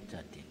nubiet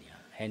tad-dinja,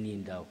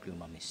 ħenjin dawk li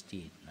huma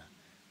mistiedna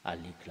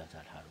għall-ikla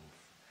tal-ħaruf.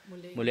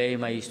 Mulej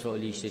ma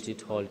jistoqlix li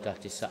tidħol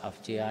taħt is-saqaf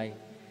tiegħi,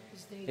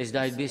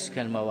 iżda biss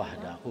kelma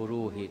waħda u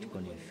ruħi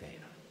tkun infejqa.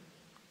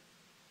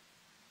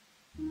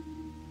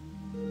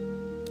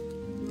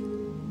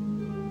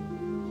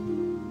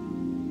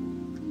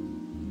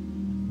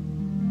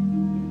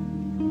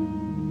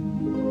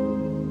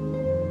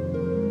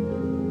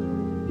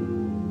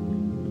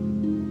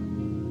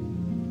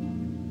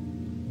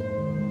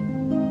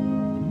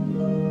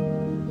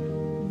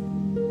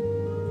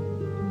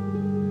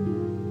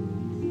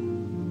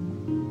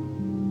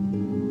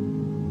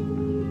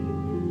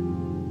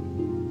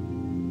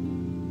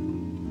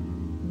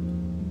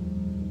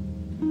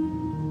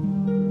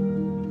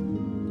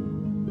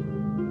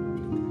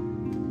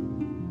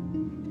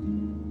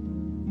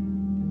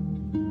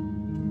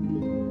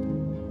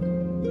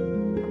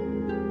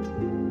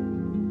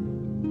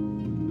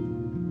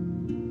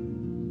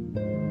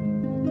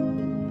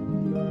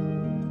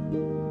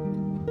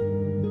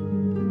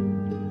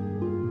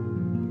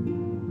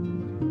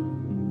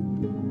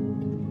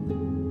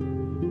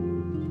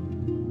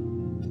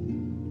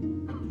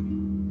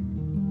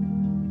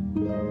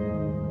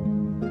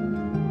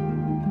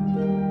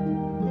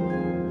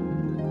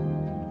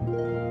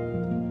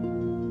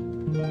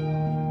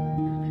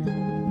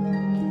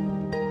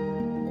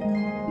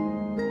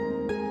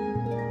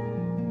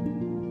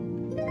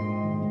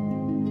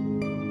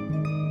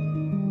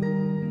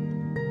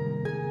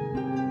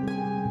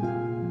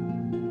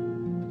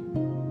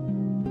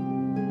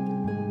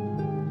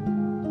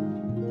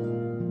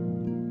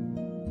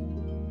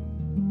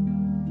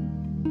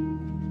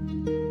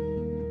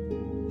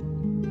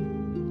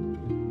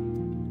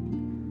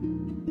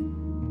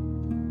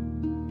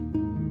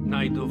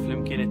 Ngħidu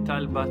flimkien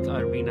it-talba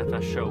tqarbina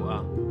tax-xewqa.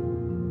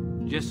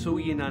 Ġesu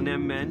jiena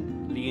nemmen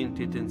li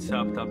inti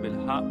tinsab ta'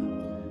 bil-ħaq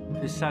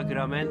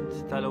fis-sagrament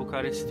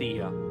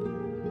tal-Ewkaristija.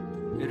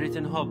 Irrid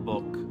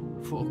inħobbok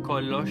fuq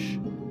kollox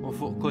u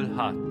fuq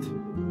kulħadd.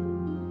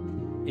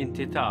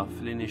 Inti taf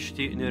li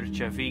nixtieq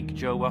nirċevik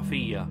ġewwa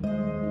fija.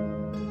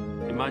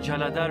 Imma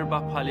ġala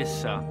darba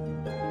bħalissa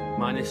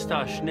ma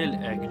nistax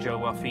nilqek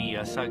ġewwa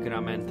fija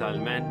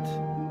sagramentalment,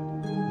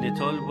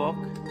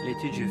 nitolbok li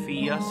tiġi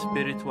fija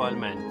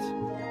spiritwalment.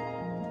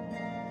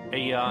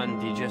 Ejja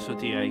għandi Ġesu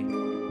tiegħi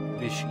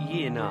biex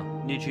jiena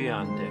niġi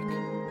għandek.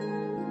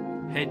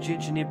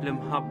 Ħeġġiġni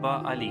bl-imħabba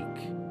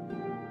għalik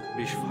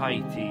biex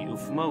f'ħajti u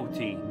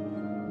f'mowti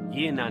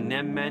jiena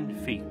nemmen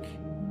fik,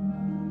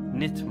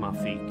 nitma'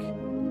 fik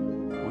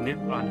u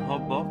nibqa'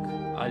 nħobbok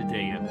għal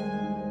dejjem.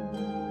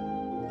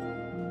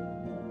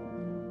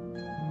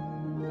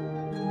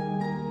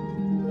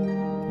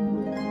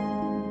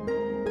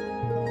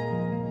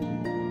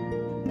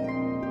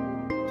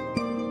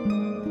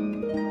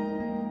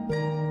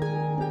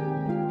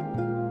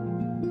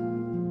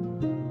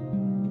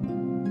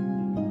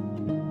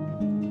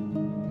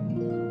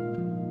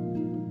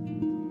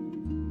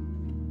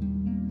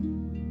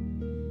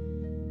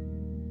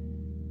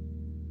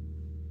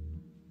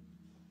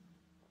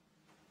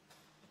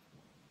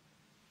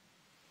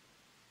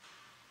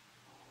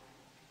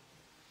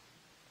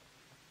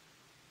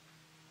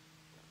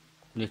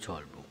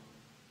 Nitolbu.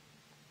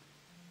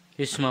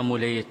 Isma'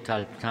 mulej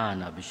it-talb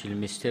tagħna biex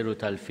il-misteru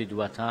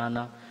tal-fidwa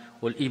tagħna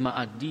u l-qima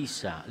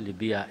Quddiesa li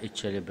biha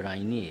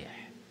iċċelebrajnieh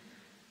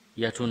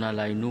jagħtuna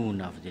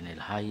l-għajnuna f'din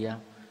il-ħajja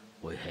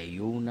u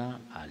jħejjuna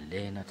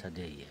għall-għena ta'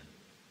 dejjem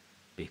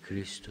bi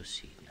Kristu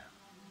Sidna.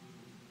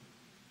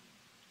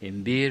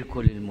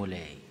 Imbirku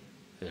lil-mulej,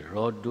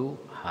 irroddu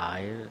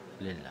ħajr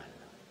lil-Alla.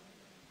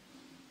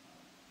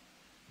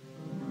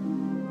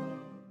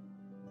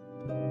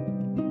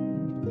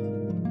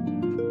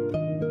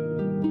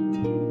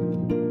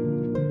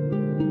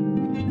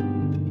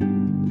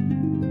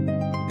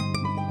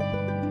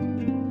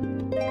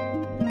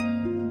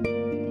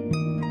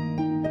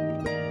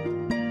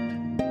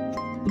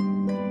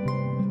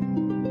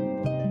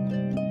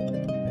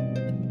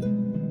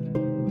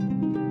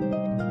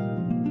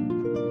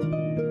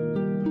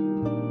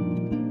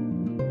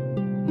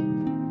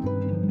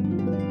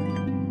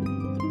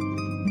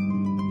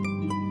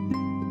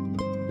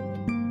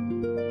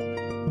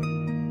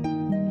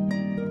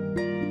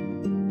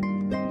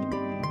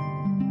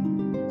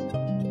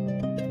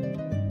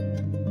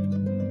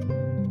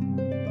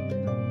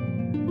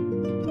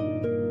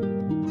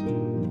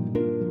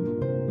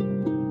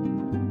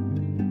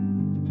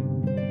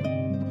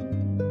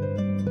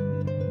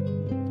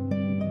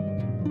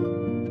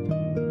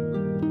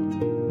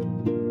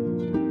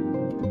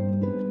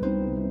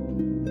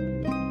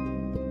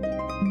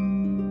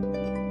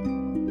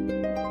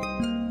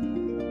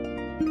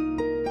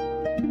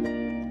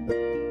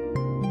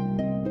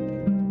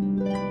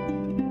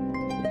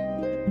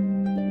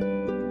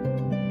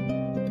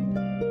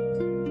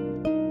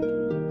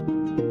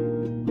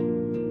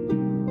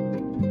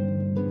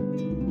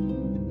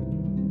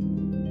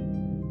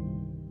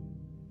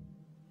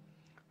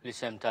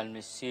 L-isem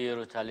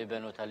tal-Missieru,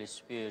 tal-Ibenu,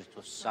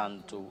 tal-Ispiritu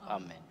Santu.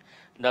 Amen.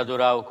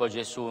 Nadurawko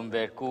Ġesu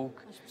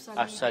mberkuk,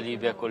 għax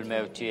salibek u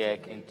l-mewt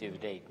tiegħek inti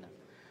fdejtna.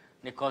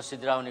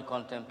 Nikkonsidraw,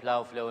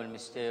 nikkontemplaw fl-ewwel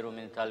misteru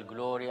minn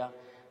tal-glorja,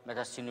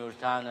 meta s-Sinjur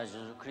tagħna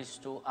Ġesu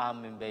Kristu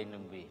qam minn bejn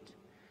l-imwiet.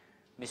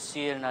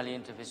 Missierna li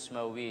inti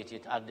fis-smewwiet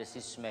jitqaddes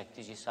ismek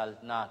tiġi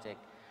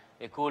saltnatek,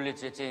 ikun li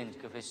trid int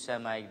kif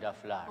is-sema jgda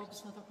fl-art.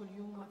 Obsna ta'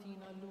 kuljum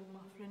għatina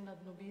llum aħfrinna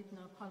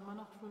dnubietna bħalma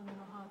naħfru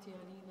l-minuħati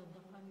għalina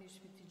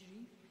ddaħħalniex fit-tiġrif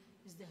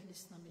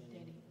iżdeħlisna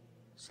mid-deni.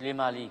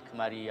 Slim għalik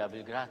Marija,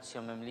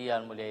 bil-grazzja mimlija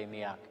l-mulej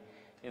miegħek,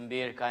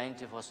 imbirka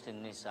inti fost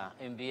in-nisa,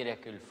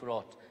 imbirek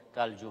il-frott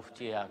tal-ġuf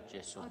tiegħek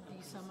Ġesu.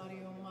 Quddiesa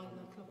Marija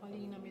Ummalna tlob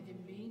għalina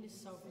mid-imbin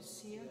issa u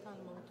fis-sija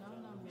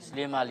tal-mewtana.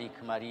 Slim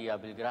għalik Marija,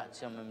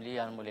 bil-grazzja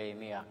mimlija l-mulej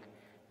miegħek,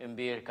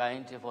 imbirka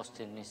inti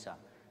fost in-nisa,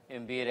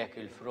 imbirek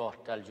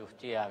il-frott tal-ġuf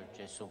tiegħek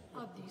Ġesu.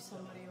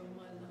 Quddiesa Marija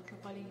Ummalna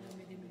tlob għalina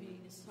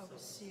mid-imbin issa u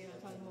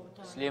fis-sija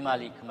tal-mewtana. Slim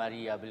għalik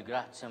Marija,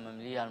 bil-grazzja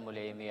mimlija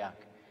l-mulej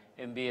miegħek,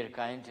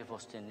 imbirka inti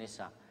fost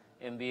in-nisa,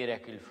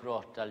 imbirek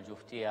il-frott tal-ġuf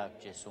tiegħek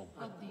Ġesu.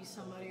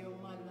 Quddiesa Marija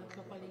Ummalna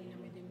tlob għalina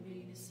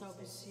mid-imbin issa u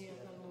fis-sija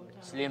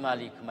tal-mewtana. Slim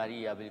għalik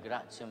Marija,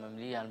 bil-grazzja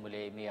mimlija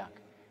l-mulej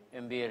miegħek,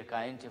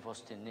 imbirka inti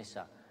fost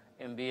in-nisa,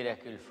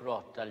 imbirek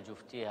il-frott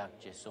tal-ġuf tiegħek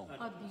Ġesu.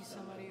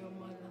 Quddiesa Marija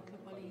Ummalna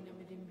tlob għalina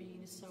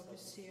mid-imbin issa u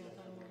fis-sija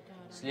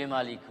tal-mewtana. Slim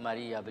għalik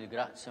Marija,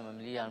 bil-grazzja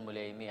mimlija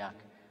l-mulej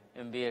miegħek,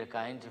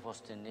 imbirka inti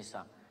fost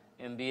in-nisa,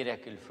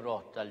 imbirek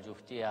il-frott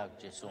tal-ġuf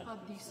tiegħek Ġesu.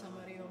 Quddiesa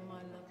Marija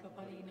Ummalna tlob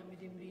għalina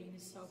mid-imbin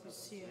issa u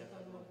fis-sija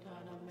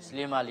tal-mewtana.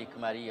 Slim għalik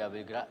Marija,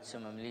 bil-grazzja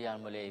mimlija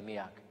l-mulej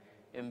miegħek,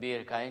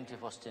 imbirka inti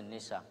fost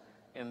in-nisa,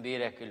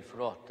 imbirek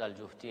il-frott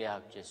tal-ġuf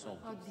tiegħek Ġesu.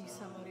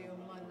 Quddiesa Marija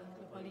Ummalna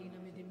tlob għalina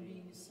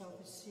mid-imbin issa u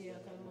fis-sija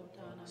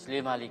tal-mewtana.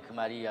 Slim għalik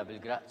Marija,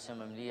 bil-grazzja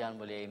mimlija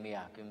l-mulej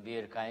miegħek,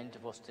 imbirka inti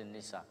fost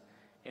in-nisa,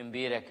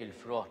 imbirek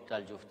il-frott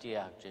tal-ġuf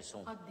tiegħek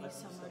Ġesu.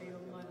 Quddiesa Marija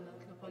Ummalna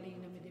tlob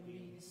għalina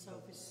mid-imbin issa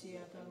u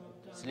fis-sija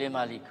tal-mewtana. Slim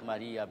għalik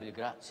Marija,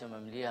 bil-grazzja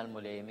mimlija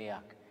l-mulej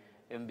miegħek,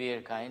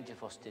 imbirka inti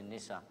fost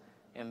in-nisa,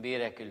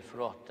 imbirek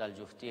il-frott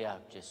tal-ġuf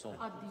tiegħek Ġesu.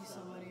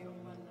 Quddiesa Marija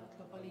Ummalna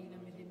tlob għalina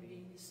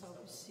mid-imbin issa u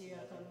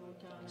fis-sija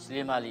tal-mewtana.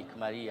 Slim għalik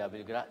Marija,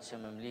 bil-grazzja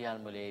mimlija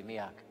l-mulej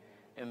miegħek,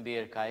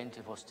 imbirka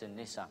inti fost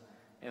in-nisa,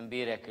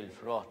 imbirek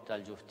il-frott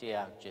tal-ġuf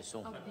tiegħek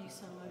Ġesu.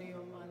 Quddiesa Marija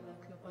Ummalna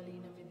tlob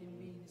għalina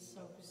mid-imbin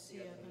issa u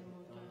fis-sija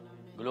tal-mewtana.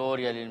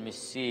 Glorja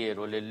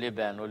lill-Missieru,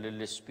 lill-Ibenu,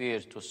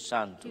 lill-Ispiritu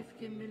Santu. Kif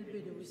kien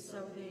mill-bidu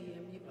issa u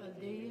dejjem jibqa'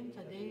 dejjem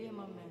ta' dejjem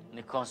amen.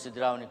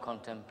 Nikkonsidraw,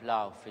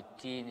 nikkontemplaw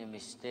fit-tieni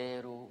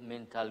misteru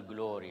minn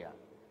tal-glorja,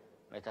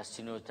 meta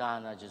s-Sinjur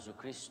tagħna Ġesu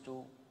Kristu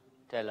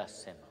tela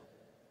s-sema.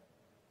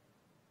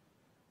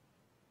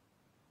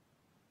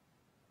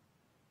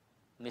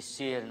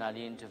 Missierna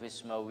li inti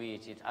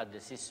fis-smewwiet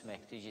jitqaddes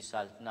ismek tiġi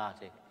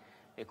saltnatek,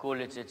 ikun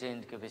li trid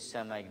int kif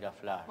is-sema jgda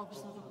fl-art.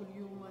 Obsna ta'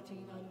 kuljum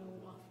għatina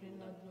llum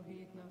aħfrinna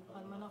dnubietna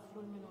bħalma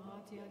naħfru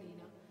l-minuħati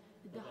għalina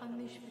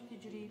iddaħħalniex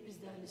fit-tiġrif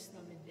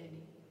iżdeħlisna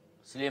mid-deni.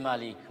 Slim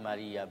għalik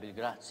Marija,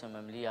 bil-grazzja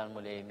mimlija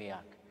l-mulej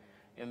miegħek,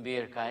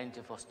 imbirka inti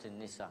fost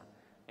in-nisa,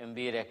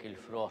 imbirek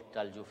il-frott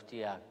tal-ġuf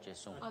tiegħek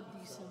Ġesu.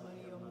 Quddiesa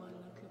Marija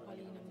Ummalna tlob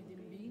għalina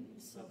mid-imbin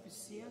issa u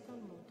fis-sija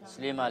tal-mewtana.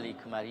 Slim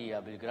għalik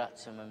Marija,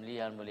 bil-grazzja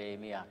mimlija l-mulej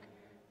miegħek,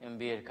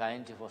 imbirka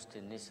inti fost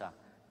in-nisa,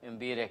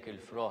 imbirek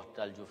il-frott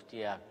tal-ġuf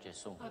tiegħek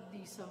Ġesu.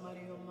 Quddiesa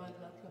Marija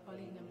Ummalna tlob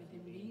għalina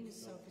mid-imbin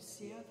issa u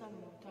fis-sija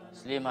tal-mewt tagħna.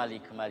 Slima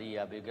lik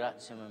Marija,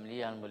 bil-grazzja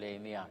mimlija l-mulej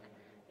miegħek,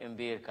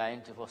 imbirka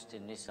inti fost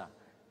in-nisa,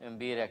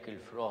 imbirek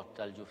il-frott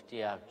tal-ġuf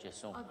tiegħek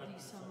Ġesu.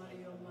 Qaddisa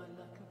Marija Umma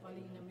Alla, tlub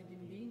għalina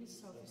midinbin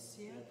issa u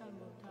fis-sija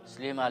tal-mewt tagħna.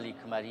 Slima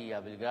lik Marija,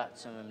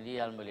 bil-grazzja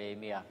mimlija l-mulej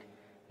miegħek,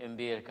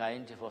 imbirka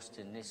inti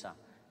fost in-nisa,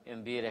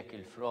 imbirek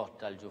il-frott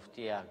tal-ġuf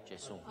tiegħek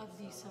Ġesu.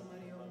 Qaddisa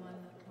Marija Umma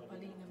Alla, tlub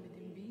għalina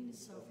midinbin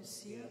issa u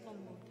fis-sija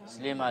tal-mewt tagħna.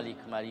 Slima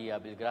lik Marija,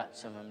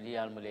 bil-grazzja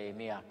mimlija l-mulej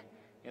miegħek,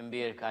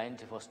 imbirka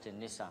inti fost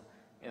in-nisa,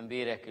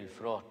 imbirek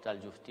il-frott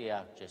tal-ġuf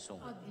tiegħek Ġesu.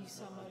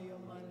 Qaddisa Marija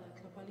Umma Alla,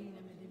 tlub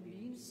għalina midinbin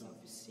issa u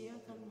fis-sija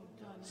tal-mewt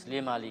tagħna.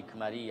 Slima lik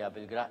Marija,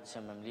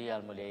 bil-grazzja mimlija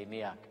l-mulej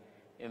miegħek,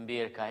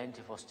 imbirka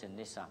inti fost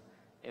in-nisa,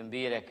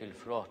 imbirek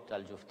il-frott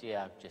tal-ġuf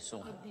tiegħek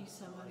Ġesu.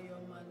 Qaddisa Marija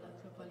Umma Alla,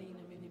 tlub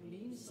għalina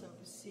midinbin issa u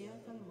fis-sija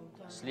tal-mewt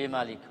tagħna.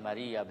 Slima lik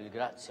Marija,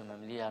 bil-grazzja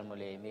mimlija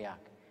l-mulej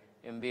miegħek,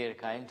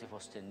 imbirka inti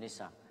fost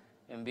in-nisa,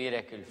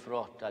 imbirek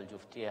il-frott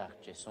tal-ġuf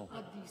tiegħek Ġesu.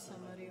 Qaddisa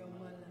Marija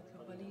Umma Alla,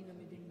 tlub għalina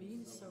midinbin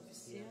issa u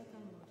fis-sija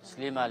tal-mewt tagħna.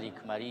 Slima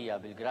lik Marija,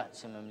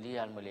 bil-grazzja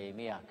mimlija l-mulej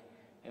miegħek,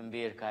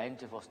 imbirka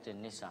inti fost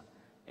in-nisa,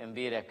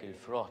 imbirek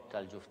il-frott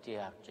tal-ġuf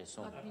tiegħek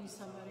Ġesu.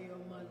 Qaddisa Marija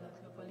Umma Alla,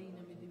 tlub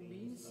għalina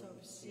midinbin issa u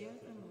fis-sija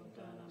tal-mewt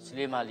tagħna.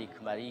 Slima lik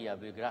Marija,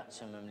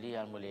 bil-grazzja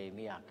mimlija l-mulej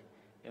miegħek,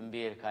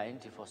 imbirka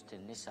inti fost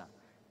in-nisa,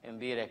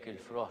 imbirek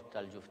il-frott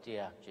tal-ġuf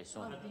tiegħek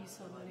Ġesu.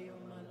 Qaddisa Marija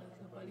Umma Alla,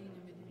 tlub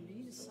għalina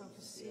midinbin issa u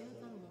fis-sija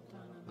tal-mewt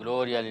tagħna.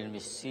 Glorja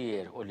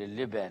lill-Missier u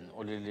lill-Liben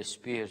u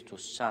lill-Ispiritu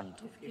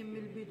Santu. Kif kien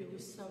mill-bidu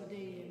issa u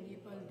dejjem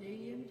jibqa'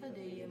 dejjem ta'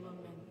 dejjem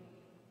amen.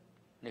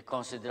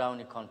 Nikkonsidraw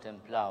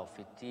nikkontemplaw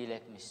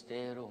fit-tielet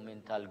misteru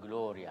minn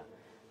tal-glorja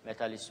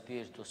meta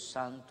l-Ispiritu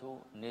Santu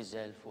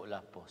niżel fuq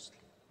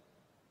l-Apostli.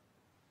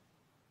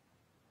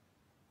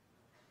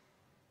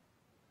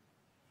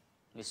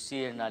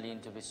 Missierna li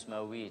intu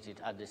bismawit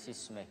itqaddis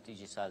ismek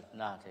tiġi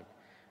saltnatek,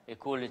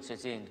 ikulli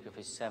tsetint kif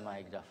is-sema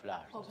jgda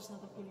fl-art. Ħobsna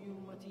ta'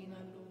 kuljum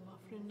matina llum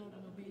ħafrinna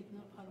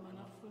b'nubietna bħalma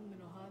naħfru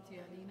minnu ħati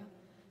għalina,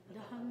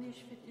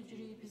 daħalniex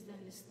fit-tiġrib iżda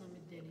ħlisna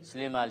mid-deni.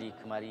 Slima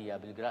lik Marija,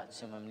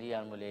 bil-grazzja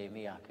mimlija l-mulej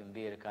miegħek,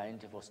 imbirka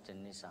inti fost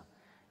in-nisa,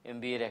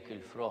 imbirek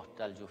il-frott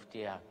tal-ġuf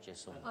tiegħek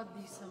Ġesu.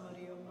 Qaddisa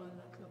Marija Umma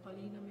Alla, tlub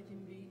għalina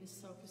midinbin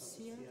issa u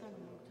fis-sija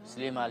tal-mewt tagħna.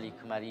 Slima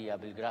lik Marija,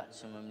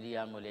 bil-grazzja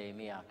mimlija l-mulej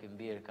miegħek,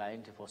 imbirka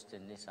inti fost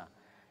in-nisa,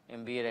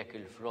 imbirek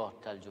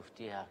il-frott tal-ġuf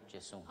tiegħek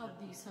Ġesu.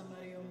 Qaddisa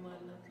Marija Umma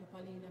Alla, tlub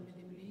għalina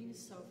midinbin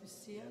issa u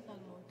fis-sija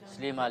tal-mewt tagħna.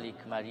 Slima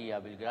lik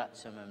Marija,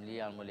 bil-grazzja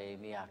mimlija l-mulej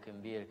miegħek,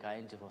 imbirka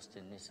inti fost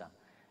in-nisa,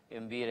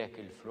 imbirek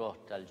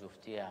il-frott tal-ġuf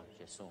tiegħek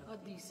Ġesu.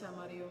 Qaddisa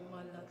Marija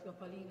Umma Alla,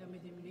 tlub għalina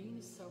midinbin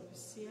issa u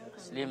fis-sija tal-mewt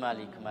tagħna. Slima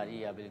lik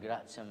Marija,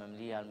 bil-grazzja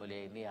mimlija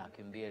l-mulej miegħek,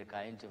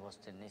 imbirka inti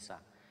fost in-nisa,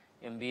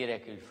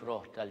 imbirek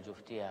il-frott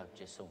tal-ġuf tiegħek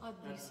Ġesu.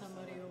 Qaddisa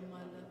Marija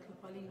Umma Alla,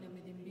 tlub għalina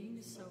midinbin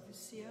issa u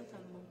fis-sija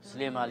tal-mewt tagħna.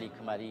 Slima lik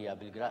Marija,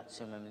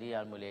 bil-grazzja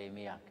mimlija l-mulej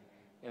miegħek,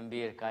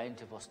 imbirka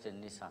inti fost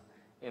in-nisa,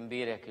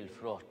 imbirek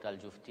il-frott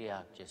tal-ġuf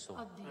tiegħek Ġesu.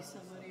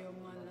 Qaddisa Marija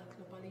Umma Alla,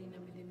 tlub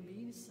għalina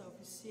midinbin issa u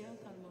fis-sija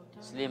tal-mewt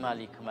tagħna. Slima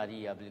lik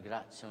Marija,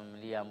 bil-grazzja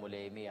mimlija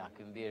l-mulej miegħek,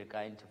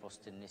 imbirka inti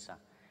fost in-nisa,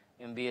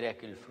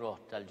 imbirek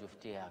il-frott tal-ġuf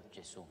tiegħek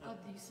Ġesu.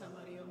 Qaddisa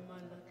Marija Umma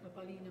Alla, tlub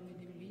għalina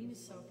midinbin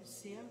issa u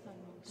fis-sija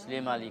tal-mewt tagħna.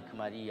 Slima lik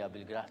Marija,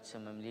 bil-grazzja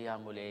mimlija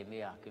l-mulej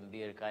miegħek,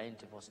 imbirka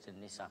inti fost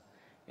in-nisa,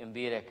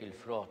 imbirek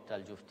il-frott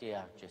tal-ġuf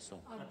tiegħek Ġesu.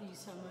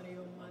 Qaddisa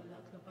Marija Umma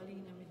Alla, tlub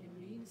għalina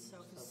midinbin issa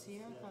u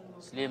fis-sija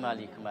tal-mewt Slima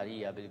lik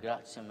Marija,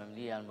 bil-grazzja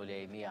mimlija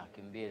l-mulej miegħek,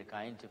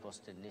 imbirka inti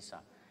fost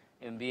in-nisa,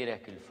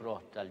 imbirek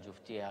il-frott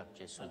tal-ġuf tiegħek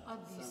Ġesu.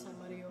 Qaddisa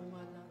Marija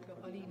Umma Alla,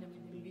 tlub għalina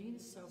midinbin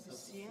issa u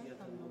fis-sija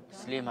tal-mewt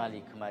tagħna. Slima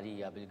lik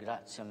Marija,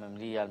 bil-grazzja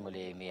mimlija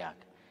l-mulej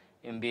miegħek,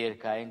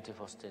 imbirka inti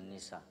fost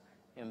in-nisa,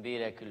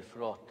 imbirek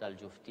il-frott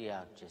tal-ġuf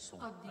tiegħek Ġesu.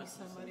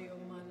 Qaddisa Marija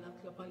Umma Alla,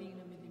 tlub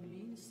għalina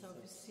midinbin issa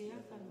u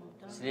fis-sija tal-mewt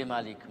tagħna.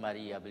 Slima lik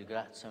Marija,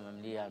 bil-grazzja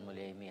mimlija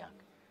l-mulej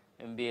miegħek,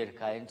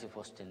 imbirka inti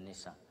fost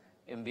in-nisa,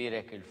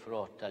 imbirek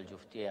il-frott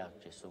tal-ġuf tiegħek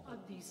Ġesu.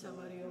 Qaddisa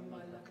Marija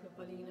Umma Alla, tlub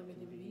għalina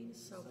midinbin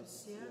issa u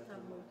fis-sija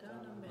tal-mewt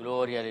tagħna. Amen.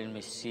 Glorja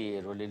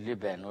lill-Missier u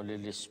lill-Liben u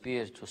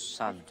lill-Ispiritu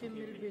Santu. Kien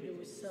mill-bidu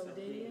issa u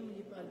dejjem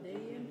jibqa'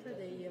 dejjem ta'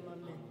 dejjem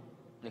amen.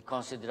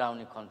 Nikkonsidraw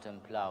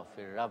nikkontemplaw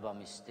fir-raba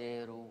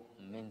misteru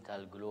minn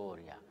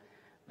tal-glorja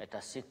meta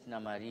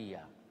sitna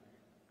Marija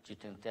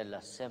ġiet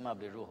imtella s-sema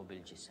bir-Ruħ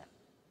bil-ġisem.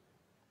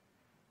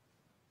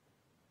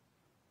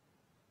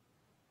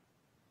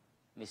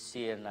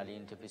 Missierna li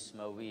inti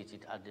bismawit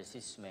itqaddis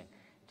ismek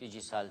tiġi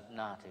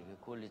saltnatek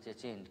ikulli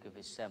tetint kif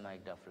is-sema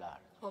jgda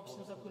fl-art.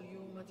 Ħobsna ta'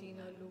 kuljum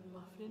matina llum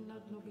ħafrinna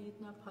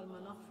b'nubietna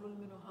bħalma naħfru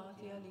l-minnu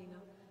ħati għalina,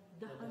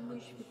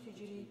 daħalniex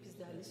fit-tiġrib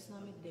iżda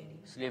ħlisna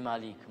mid-deni. Slima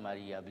lik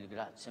Marija,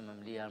 bil-grazzja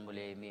mimlija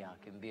l-mulej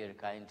miegħek,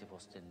 imbirka inti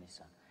fost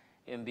in-nisa,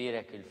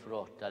 imbirek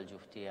il-frott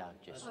tal-ġuf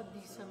tiegħek Ġesu.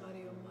 Qaddisa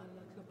Marija Umma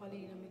Alla, tlub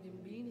għalina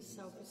midinbin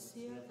issa u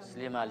fis-sija tal-mewt tagħna.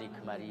 Slima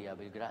lik Marija,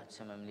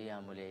 bil-grazzja mimlija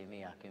l-mulej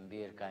miegħek,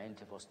 imbirka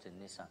inti fost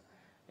in-nisa,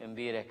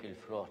 imbirek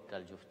il-frott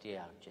tal-ġuf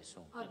tiegħek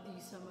Ġesu.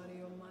 Qaddisa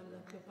Marija Umma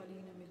Alla, tlub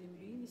għalina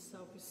midinbin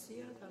issa u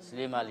fis-sija tal-mewt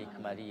Slima lik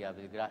Marija,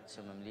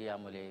 bil-grazzja mimlija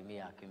l-mulej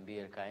miegħek,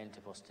 imbirka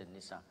inti fost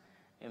in-nisa,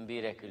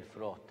 imbirek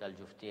il-frott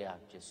tal-ġuf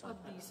tiegħek Ġesu.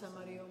 Quddiesa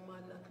Marija Umm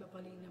Alla, tlob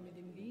għalina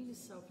midinbin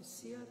issa u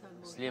fis-sija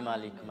tal-mewt. Slim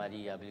għalik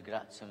Marija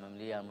bil-grazzja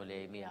mimlija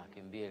mulej miegħek,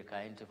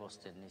 imbirka inti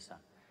fost in-nisa.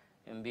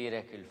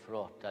 Imbirek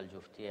il-frott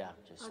tal-ġuf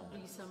tiegħek Ġesu.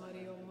 Quddiesa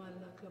Marija Umm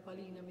Alla, tlob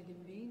għalina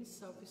midinbin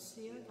issa u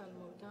fis-sija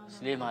tal-mewt.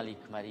 Slim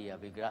għalik Marija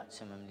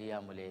bil-grazzja mimlija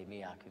mulej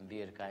miegħek,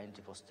 imbirka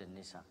inti fost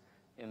in-nisa.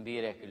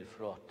 Imbirek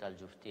il-frott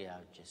tal-ġuf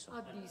tiegħek Ġesu.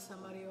 Quddiesa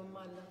Marija Umm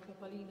Alla,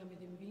 tlob għalina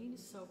midinbin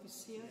issa u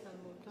fis-sija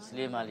tal-mewt.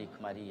 Slim għalik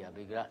Marija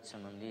bil-grazzja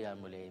mimlija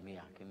mulej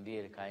miegħek,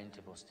 imbirka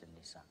inti fost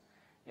in-nisa.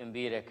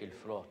 Imbirek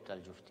il-frott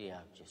tal-ġuf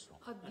tiegħek Ġesu.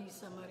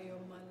 Quddiesa Marija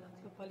Umm Alla,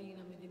 tlob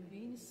għalina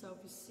midinbin issa u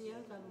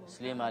fis-sija tal-mewt.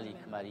 Slim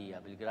għalik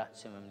Marija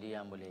bil-grazzja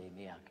mimlija mulej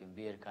miegħek,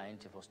 imbirka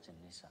inti fost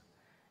in-nisa.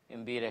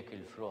 Imbirek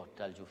il-frott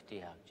tal-ġuf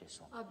tiegħek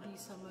Ġesu.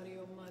 Quddiesa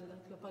Marija Umm Alla,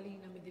 tlob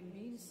għalina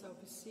midinbin issa u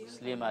fis-sija.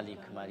 Slim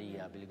għalik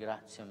Marija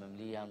bil-grazzja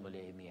mimlija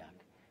mulej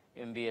miegħek,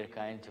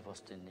 imbirka inti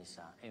fost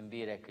in-nisa.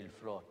 Imbirek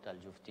il-frott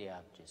tal-ġuf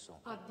tiegħek Ġesu.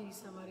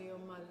 Quddiesa Marija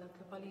Umm Alla,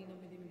 tlob għalina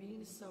midinbin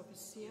issa u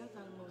fis-sija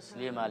tal-mewt.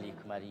 Slim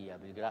għalik Marija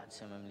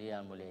bil-grazzja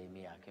mimlija mulej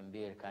miegħek,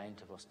 imbirka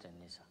inti fost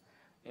in-nisa.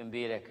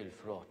 Imbirek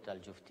il-frott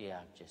tal-ġuf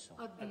tiegħek Ġesu.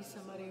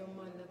 Quddiesa Marija Umm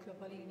Alla,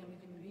 tlob għalina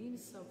midinbin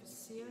issa u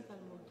fis-sija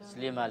tal-mewt.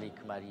 Slim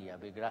għalik Marija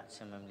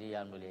bil-grazzja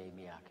mimlija mulej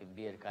miegħek,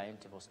 imbirka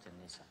inti fost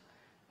in-nisa.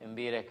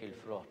 Imbirek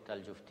il-frott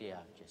tal-ġuf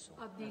tiegħek Ġesu.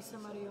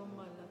 Quddiesa Marija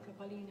Umm Alla,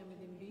 tlob għalina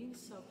midinbin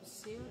issa u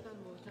fis-sija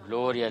tal-mewt.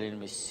 Glorja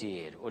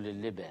lill-Missier u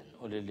lill-Liben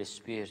u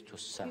lill-Ispirtu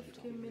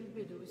Santu. Kif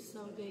mill-bidu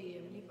issa u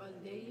dejjem jibqa'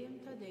 dejjem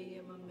ta'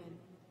 dejjem amen.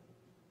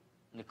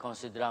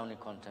 Nikkonsidraw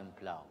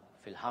nikkontemplaw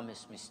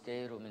fil-ħames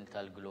misteru minn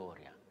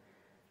tal-glorja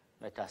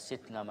meta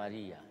Sitna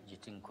Marija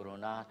ġiet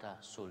inkoronata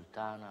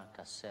sultana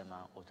tas-sema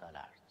u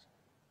tal-art.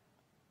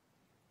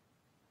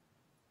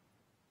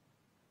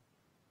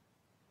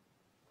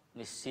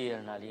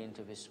 Missierna li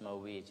inti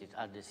fis-smawwiet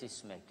tqaddis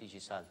ismek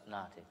tiġi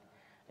saltnatik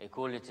e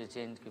kull li trid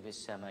int kif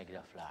is-sema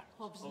jgħidha fl-art.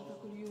 Ħobżna ta'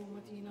 kuljum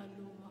atina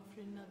llum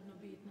aħfrilna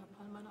dnubietna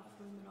bħalma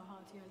naħfru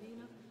l-minuħati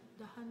għalina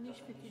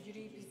daħħalniex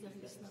fit-tiġrib iżda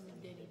ħlisna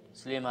mid-deni.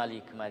 Slim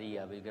għalik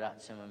Marija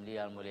bil-grazzja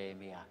mimlija l-mulej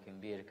miegħek,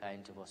 imbirka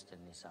inti fost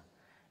in-nisa.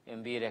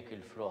 Imbirek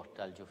il-frott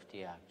tal-ġuf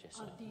tiegħek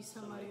Ġesu.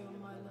 Quddiesa Marija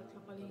Umm Alla,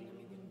 tlob għalina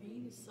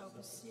midinbin issa u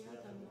fis-sija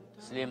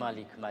tal-mewt. Slim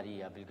għalik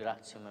Marija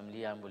bil-grazzja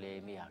mimlija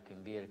l-mulej miegħek,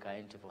 imbirka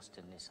inti fost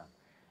in-nisa.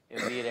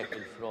 Imbirek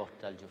il-frott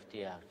tal-ġuf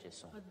tiegħek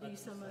Ġesu.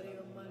 Quddiesa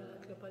Marija Umm Alla,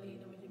 tlob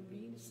għalina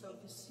midinbin issa u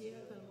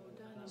fis-sija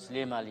tal-mewt.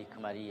 Slim għalik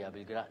Marija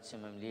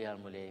bil-grazzja mimlija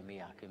l-mulej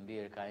miegħek,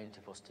 imbirka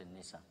inti fost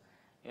in-nisa.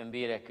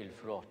 Imbirek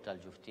il-frott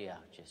tal-ġuf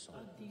tiegħek Ġesu.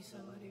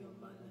 Quddiesa Marija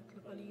Umm Alla,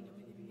 tlob għalina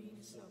midinbin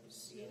issa u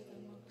fis-sija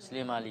tal-mewt.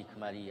 Slim għalik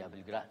Marija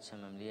bil-grazzja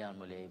mimlija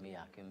l-mulej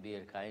miegħek,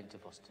 imbirka inti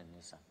fost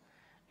in-nisa.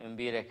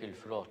 Imbirek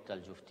il-frott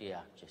tal-ġuf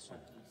tiegħek Ġesu.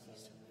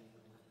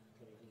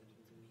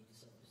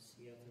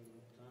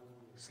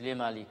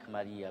 Slim għalik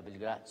Marija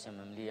bil-grazzja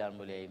mimlija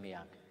l-mulej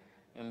miegħek,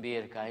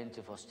 imbirka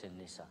inti fost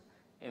in-nisa.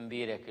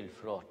 Imbirek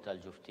il-frott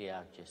tal-ġuf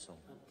tiegħek Ġesu.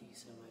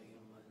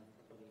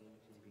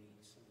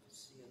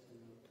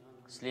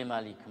 Slim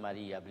għalik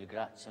Marija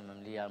bil-grazzja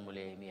mimlija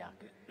l-mulej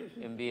miegħek,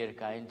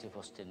 imbirka inti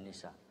fost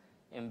in-nisa.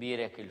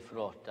 Imbirek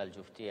il-frott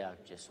tal-ġuf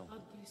tiegħek Ġesu.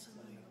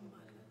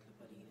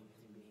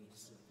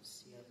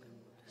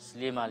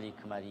 Slim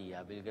għalik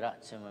Marija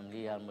bil-grazzja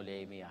mimlija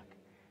l-mulej miegħek,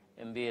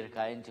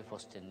 imbirka inti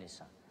fost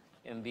in-nisa.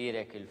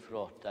 Imbirek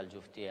il-frott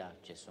tal-ġuf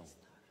tiegħek Ġesu.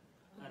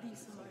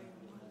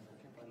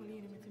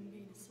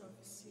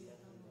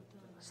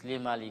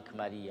 Slim għalik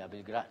Marija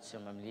bil-grazzja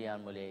mimlija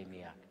l-mulej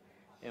miegħek,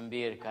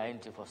 imbirka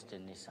inti fost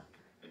in-nisa.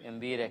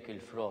 Imbirek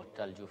il-frott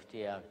tal-ġuf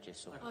tiegħek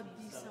Ġesu.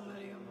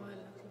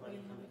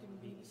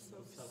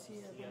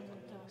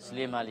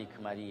 Slim għalik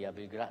Marija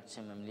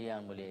bil-grazzja mimlija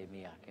l-mulej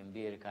miegħek,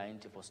 imbirka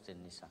inti fost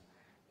in-nisa.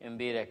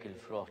 Imbirek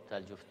il-frott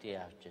tal-ġuf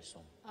tiegħek Ġesu.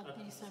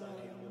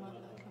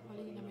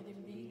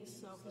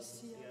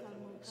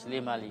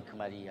 Slim għalik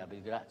Marija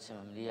bil-grazzja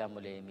mimlija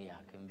l-mulej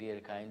miegħek,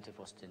 imbirka inti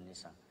fost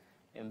in-nisa.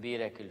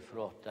 Imbirek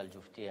il-frott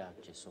tal-ġuf tiegħek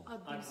Ġesu.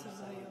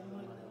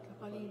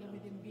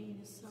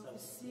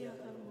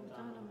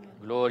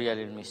 Glorja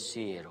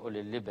lill-Missier u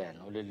lill-Liben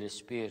u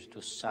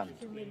lill-Ispirtu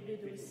Santu.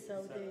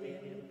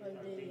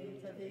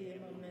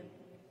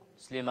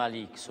 Slim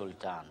għalik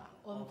Sultana,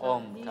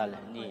 Om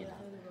tal-ħnina,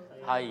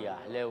 ħajja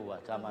ħlewwa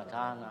ta'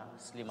 matana,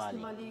 slim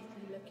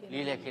għalik.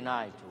 Lilek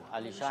ingħajtu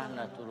għaliex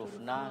aħna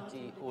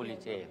turufnati u li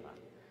tema.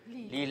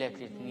 Lilek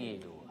li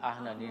tniedu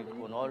aħna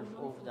nilku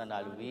nolfqu f'dan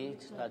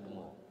għal-wiet ta'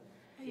 dmugħ.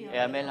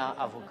 Għamilha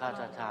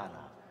avukata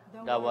tagħna,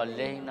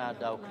 dawallejna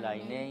dawk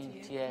l-għajnejn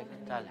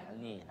tiegħek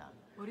tal-ħnina.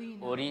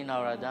 Urina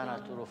u radana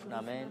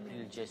turufnament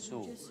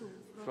lil-Ġesu,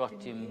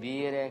 frott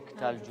imbirek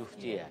tal-ġuf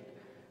tiegħek.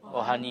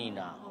 O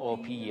ħanina, o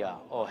pija,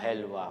 o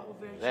ħelwa,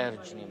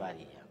 Verġni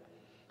Marija.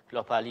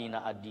 Tlob għalina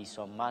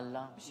Quddiesa Umm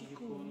Alla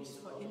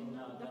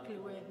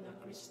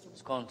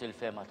skont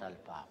il-fema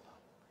tal-Papa.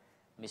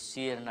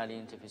 Missierna li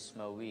inti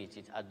fis-smawwiet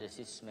tqaddis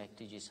ismek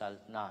tiġi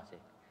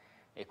saltnatik.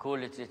 E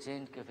kull li trid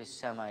int kif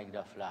is-sema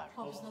jgħidha fl-art.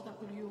 Ħobżna ta'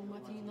 kuljum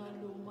atina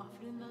llum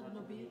aħfrilna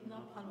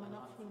dnubietna bħalma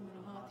naħfru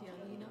l-minuħati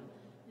għalina,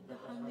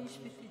 iddaħħalniex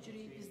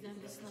fit-tiġrib iżda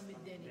ħlisna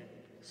mid-deni.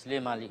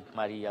 Slima lik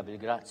Marija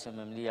bil-grazzja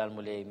mimlija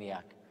l-mulej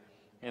miegħek.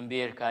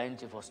 Imbirka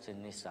inti fost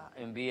in-nisa,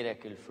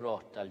 imbirek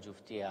il-frott tal-ġuf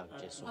tiegħek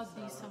Ġesu.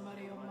 Quddiesa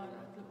Marija Umma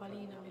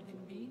tlubalina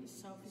mid-dinbin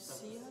issa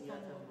fis-sija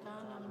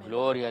tal-mutana amen.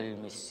 Gloria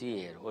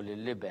lill-Missier u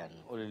lill-Liben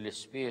u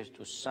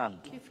lill-Ispirtu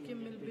Santu. Kif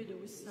kien mill-bidu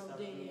issa u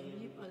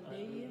dejjem jibqa'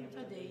 dejjem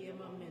ta'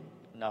 dejjem amen.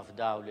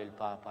 Nafdaw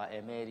lill-Papa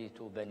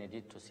Emeritu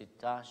Benedittu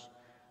 16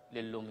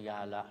 lillum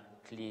jala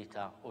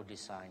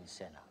 93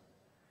 sena.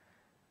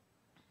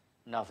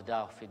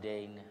 Nafdaw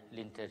fidejn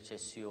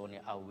l-interċessjoni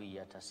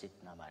qawwija ta'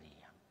 Sitna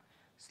Marija.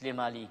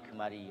 Slima lik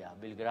Marija,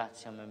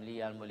 bil-grazzja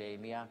mimlija l-mulej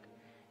miegħek,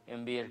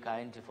 imbirka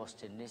inti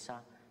fost in-nisa,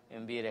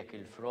 imbirek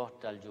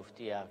il-frott tal-ġuf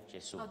tiegħek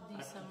Ġesu.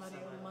 Quddiesa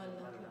Marija Umma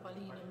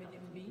tlubalina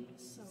mid-dinbin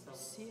issa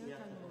fis-sija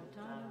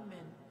tal-mutana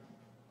amen.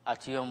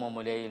 Għatihom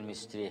mulej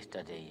il-mistrieħ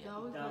ta' dejjem,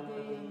 Dawl ta'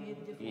 dejjem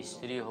jiddifu.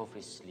 jistrieħu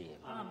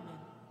fis-sliem.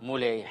 Amen.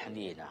 Mulej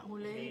ħnina,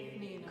 Mulej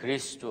ħnina.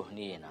 Kristu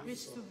ħnina,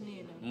 Kristu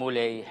ħnina.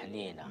 mulej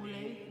ħnina,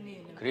 Mulej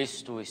ħnina.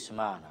 Kristu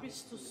ismana,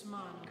 Kristu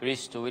smana.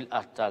 Kristu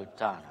il-qattal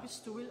tana,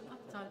 Kristu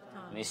il-qattal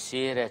tagħna.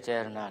 Missier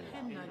eternalla,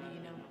 Ħenna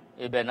lina.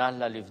 Iben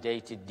Alla li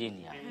fdejt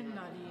id-dinja,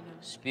 Ħenna lina.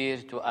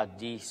 Spiritu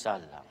qaddis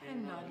Alla,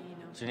 Ħenna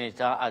lina.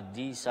 Trinità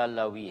qaddis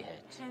Alla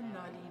wieħed,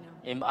 Ħenna lina.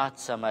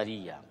 imqazza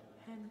Marija,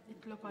 Ħen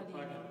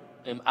itlopalina.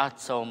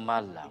 imqazza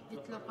Alla,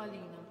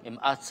 Itlopalina.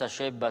 imqazza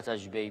xebba ta'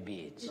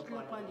 ġbejbiet,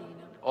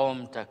 Itlopalina.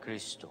 Om ta'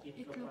 Kristu,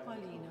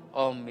 Itlopalina.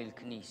 Om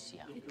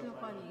il-Knisja,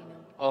 Itlopalina.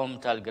 Om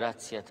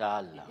tal-grazzja ta'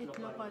 Alla,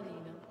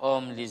 Itlopalina.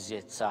 Om li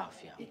żjed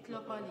safja,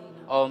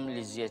 Itlopalina. Om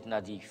li żjed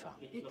nadifa,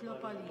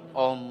 Itlopalina.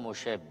 Om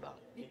muxebba,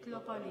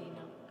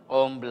 Itlopalina.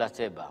 Om bla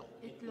teba,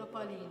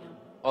 Itlopalina.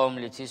 Om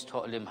li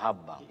tistħoq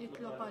l-imħabba,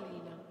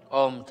 Itlopalina.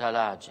 Om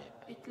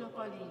tal-aġeb,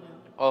 Itlopalina.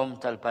 Om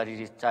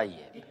tal-paririt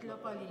tajjeb,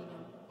 Itlopalina.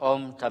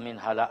 Om ta' min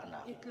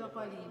ħalaqna,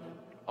 Itlopalina.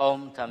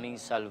 Om ta' min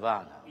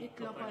salvana,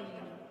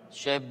 Itlopalina.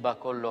 xebba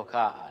kollok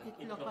aqal,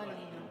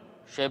 Itlopalina.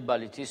 xebba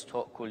li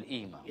tistħoq kull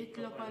qima,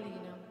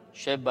 Itlopalina.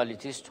 xebba li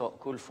tistħoq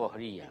kull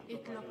foħrija,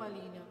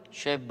 Itlopalina.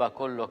 xebba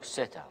kollok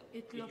seta,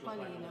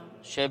 Itlopalina.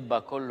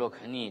 xebba kollok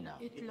ħnina,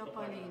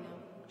 Itlopalina.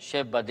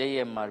 xebba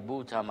dejjem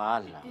marbuta ma'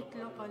 Alla,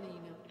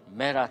 Itlopalina.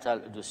 mera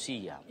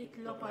tal-qdusija,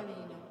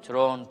 Itlopalina.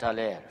 tron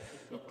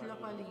tal-erf,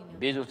 Itlopalina.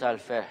 bidu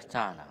tal-ferħ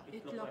tagħna,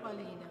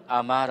 Itlopalina.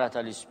 amara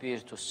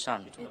tal-Ispirtu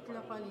Santu,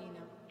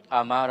 Itlopalina.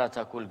 amara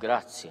ta' kull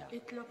grazzja,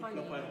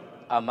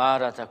 Itlopalina.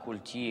 amara ta' kull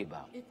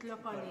tjiba,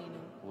 Itlopalina.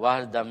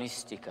 warda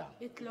mistika,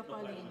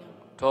 Itlopalina.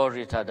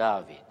 torri ta'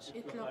 David,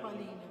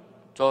 Itlopalina.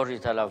 torri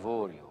ta'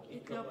 lavorju,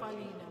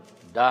 Itlopalina.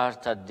 dar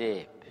ta'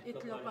 deb,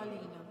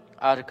 Itlopalina.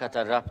 arka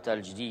ta' rabta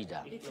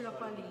l-ġdida,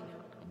 Itlopalina.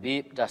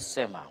 bib ta'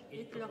 sema,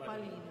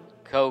 Itlopalina.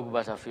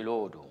 kewkba ta'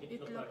 filodu,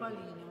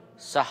 Itlopalina.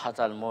 saħħa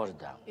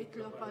tal-morda,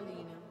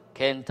 Itlopalina.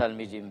 ken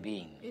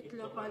tal-midinbin,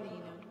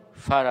 Itlopalina.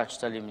 faraċ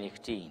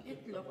tal-imniktin,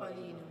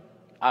 Itlopalina.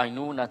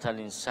 għajnuna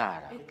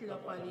tal-insara,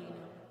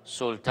 Itlopalina.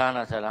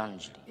 sultana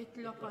tal-anġli,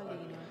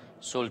 Itlopalina.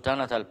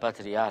 sultana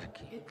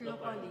tal-patriarki,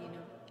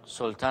 Itlopalina.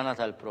 sultana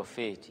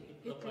tal-profeti,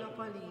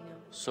 Itlopalina.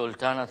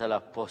 sultana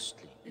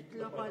tal-apostli,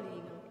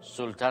 Itlopalina.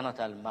 sultana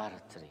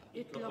tal-martri,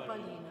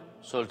 Itlopalina.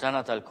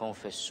 sultana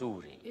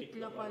tal-konfessuri,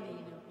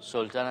 Itlopalina.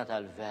 sultana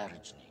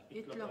tal-verġni,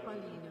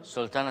 Itlopalina.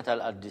 sultana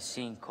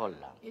tal-qaddissin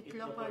kollha,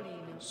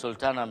 Itlopalina.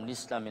 sultana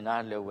mnisla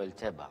minar l-ewwel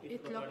teba,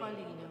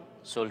 Itlopalina.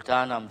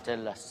 sultana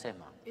mtella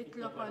s-sema,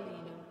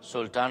 Itlopalina.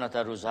 sultana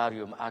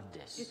tal-Rużarju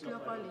mqaddes,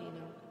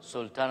 Itlopalina.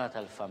 sultana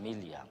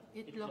tal-familja,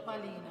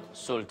 Itlopalina.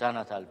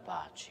 sultana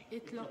tal-paċi.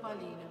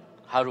 Itlopalina.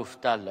 Ħaruf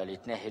talla li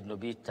tneħħid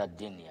nubit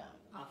tad-dinja,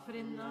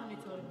 Affrinna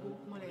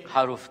nitolbuk mulej.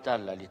 ħaruf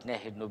talla li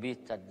tneħħid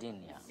nubit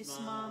tad-dinja,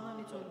 Ismana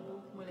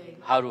nitolbuk mulej.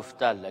 ħaruf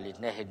talla li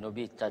tneħħid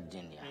nubit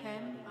tad-dinja.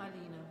 Ħen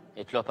għalina.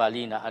 Itlob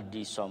għalina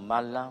qaddisom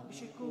Alla,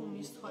 Biex ikun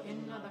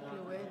jistħaqinna dak li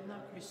wedna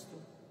Kristu.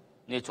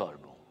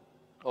 nitolbu.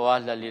 U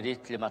Alla li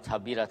rid li ma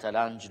tħabbira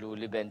tal-anġlu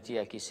li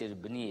bentijak isir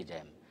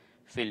bniedem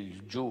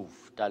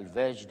fil-ġuf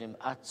tal-Verġni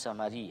mqazza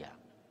Marija.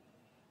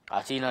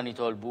 Għatina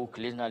nitolbuk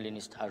lilna li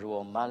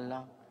nistħarruhom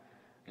Alla,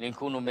 li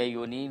nkunu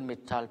mejjunin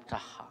mit-talb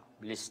tagħha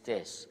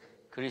bl-istess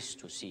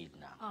Kristu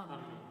Sidna. Amen.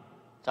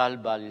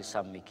 Talba lil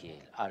San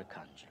Mikiel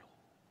Arkanġlu.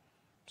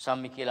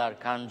 San Mikiel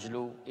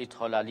Arkanġlu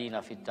idħol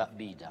għalina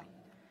fit-taqbida.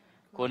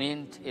 Kun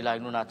int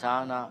il-għajnuna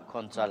tagħna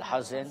kontra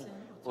l-ħażen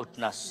u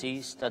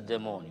t-tnassis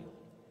tad-demonju.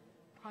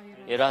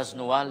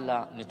 Iraznu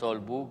Alla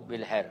nitolbuk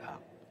bil-ħerqa.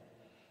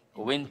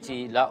 U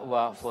inti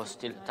l-aqwa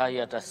fost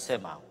il-qtajja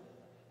tas-sema.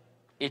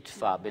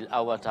 Itfa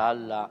bil-qawwa ta'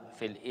 Alla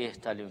fil-qiegħ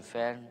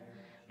tal-infern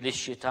li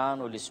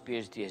x-xitan u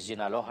l-ispirti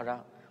ħżina l-oħra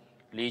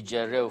li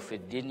jġerrew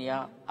fid-dinja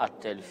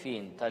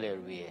għat-telfin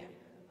tal-irwieħ.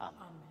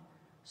 Amen.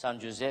 San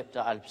Giuseppe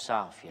ta' qalb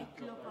safja,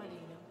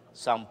 Itlopalina.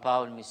 San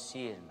Pawl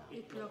missierna,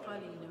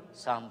 Itlopalina.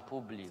 San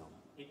Publiu,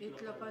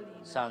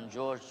 Itlopalina. San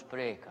George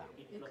Preka,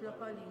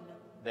 Itlopalina.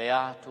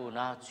 Beatu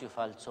Nazio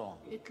Falzon,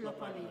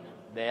 Itlopalina.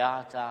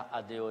 Beata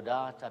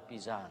Adeodata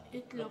Pisani.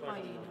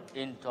 Itlopalina.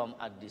 Intom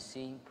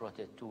għaddisin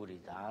protetturi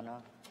tagħna,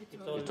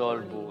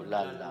 jitolbu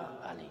l-Alla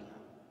għalina.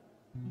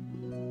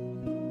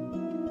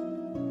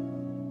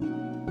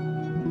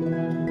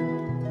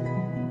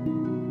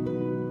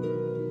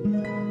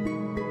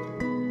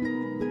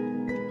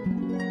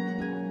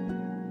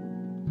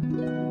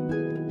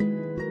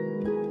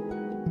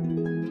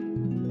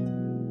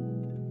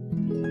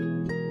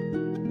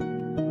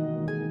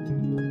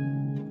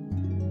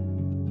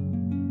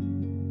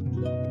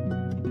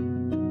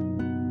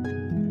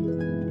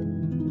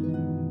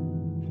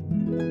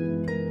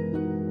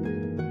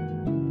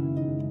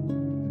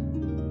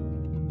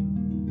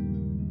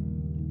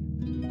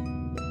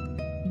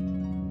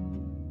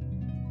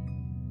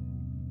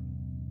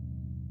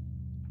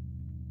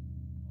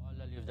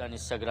 dan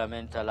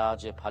is-sagrament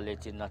tal-għaġeb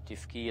ħallitilna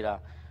t-tifkira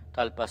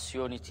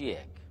tal-passjoni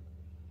tiegħek.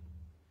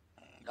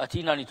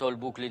 Għatina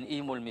nitolbuk li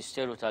nqimu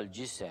l-misteru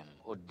tal-ġisem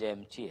u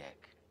d-dem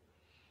tiegħek.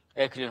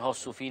 Hekk li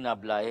nħossu fina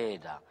bla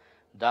qiegħda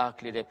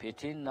dak li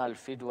repetilna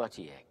l-fidwa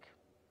tiegħek.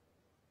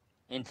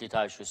 Int li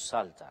tgħixu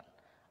s-saltan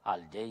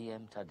għal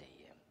dejjem ta'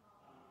 dejjem.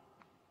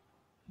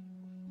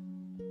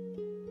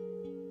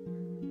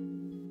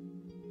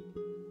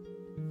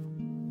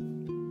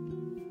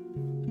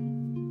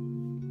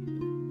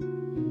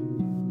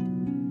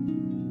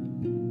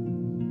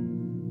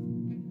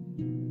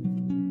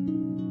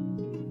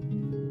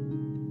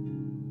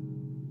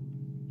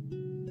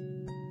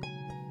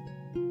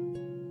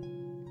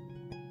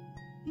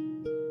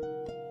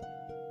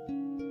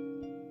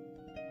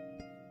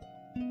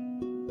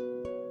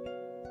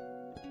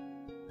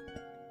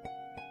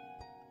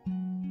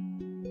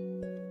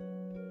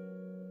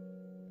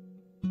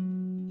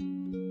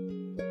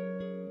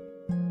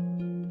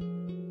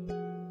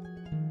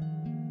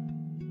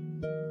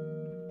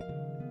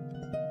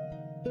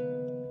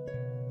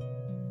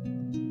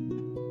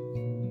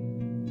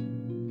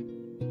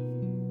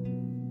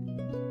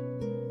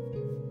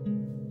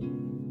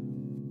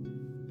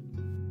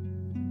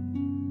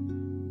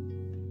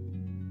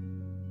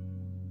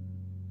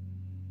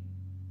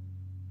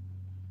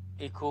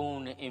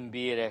 Ikun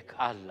imbirek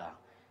Alla,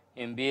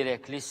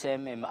 imbirek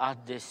l-isem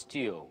imqaddes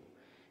tiegħu,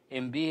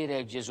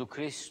 imbirek Ġesu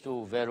Kristu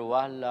veru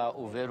Alla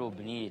u veru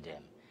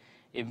bniedem,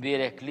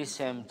 imbirek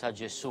l-isem ta'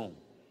 Ġesu,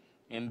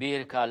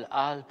 imbirek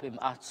għal-qalb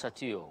imqazza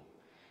tiegħu,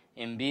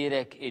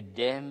 imbirek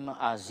id-dem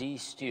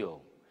għażiż tiegħu,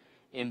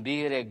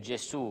 imbirek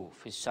Ġesu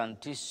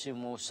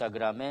fis-Santissimu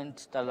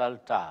Sagrament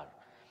tal-altar,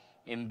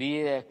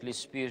 imbirek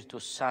l-Ispirtu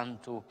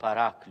Santu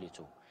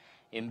Paraklitu,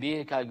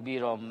 imbirek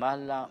għal-kbir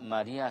Alla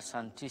Marija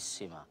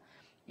Santissima,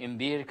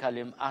 imbirka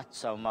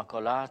l-imqazza u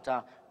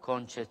makolata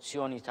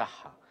konċezzjoni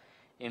tagħha,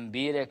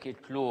 imbirek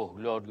it-tluħ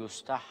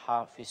glorjus tagħha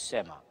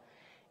fis-sema,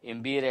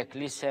 imbirek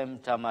l-isem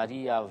ta'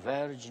 Marija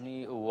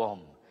Verġni u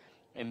Om,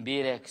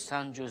 imbirek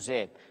San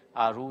Giusepp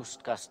arus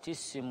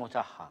kastissimu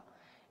tagħha,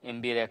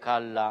 imbirek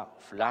Alla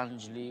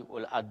fl-anġli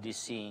u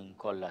l-qaddisin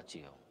kollha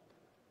tiegħu.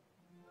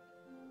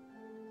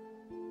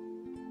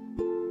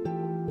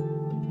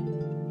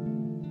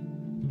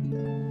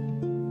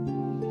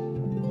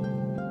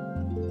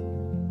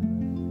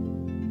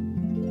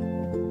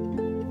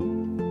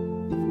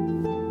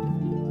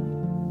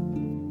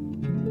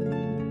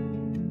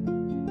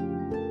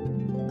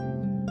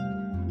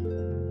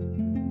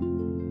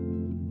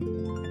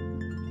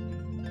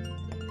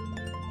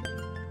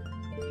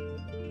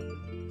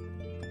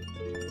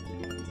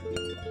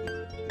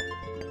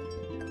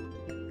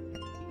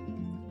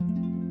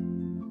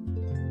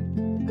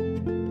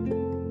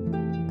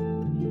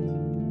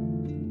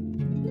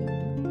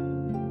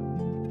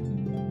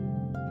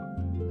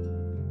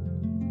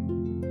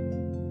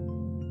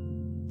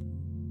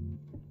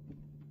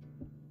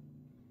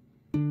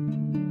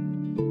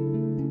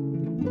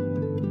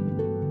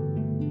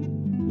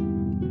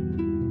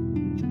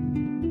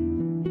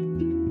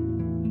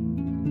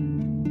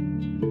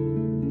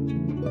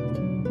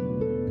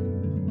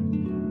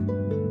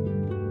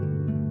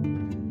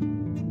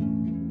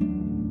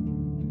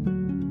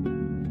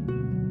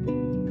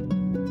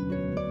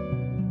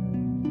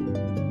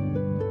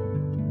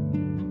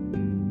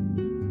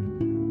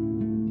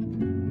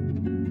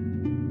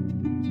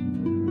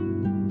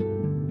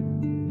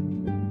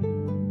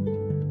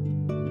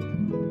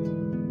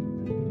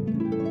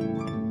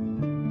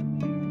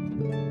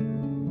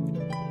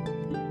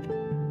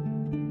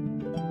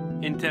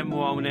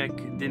 Intemmu hawnhekk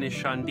din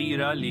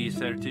ix-xandira li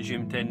ser tiġi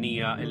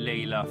mtennija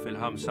l-lejla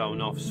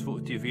fil-5:30 fuq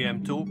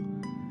TVM2.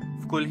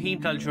 F'kull ħin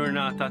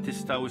tal-ġurnata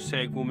tistgħu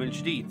ssegwu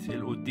mill-ġdid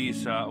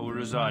il-Quddiesa u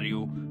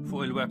Rużarju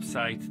fuq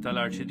il-website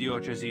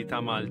tal-Arċidjoċesi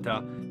ta' Malta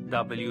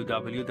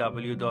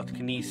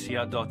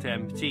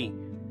www.knisja.mt.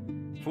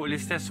 Fuq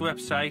l-istess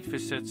website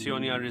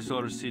fis-sezzjoni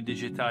għar-riżorsi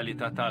diġitali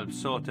ta' Talb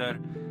Soter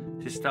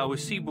tistgħu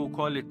issibu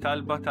wkoll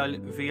it-talba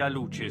tal-Via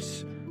Lucis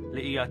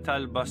li hija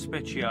talba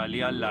speċjali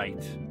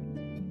għall-Lajt.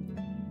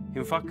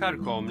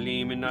 Infakkarkom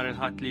li minn nhar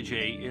il-ħadd li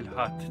ġej,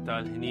 il-ħadd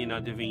tal-Ħnina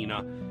Divina,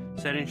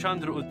 ser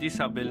inxandru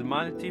Quddiesa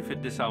bil-Malti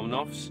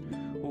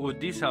fid-9:30 u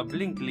Quddiesa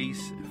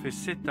bl-Ingliż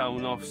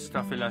fis-6:30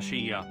 ta'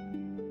 filgħaxija.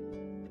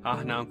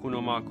 Aħna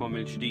nkunu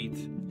magħkom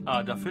il-ġdid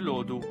għada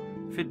filgħodu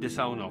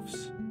fid-9:30.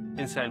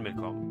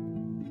 Insellmilkom.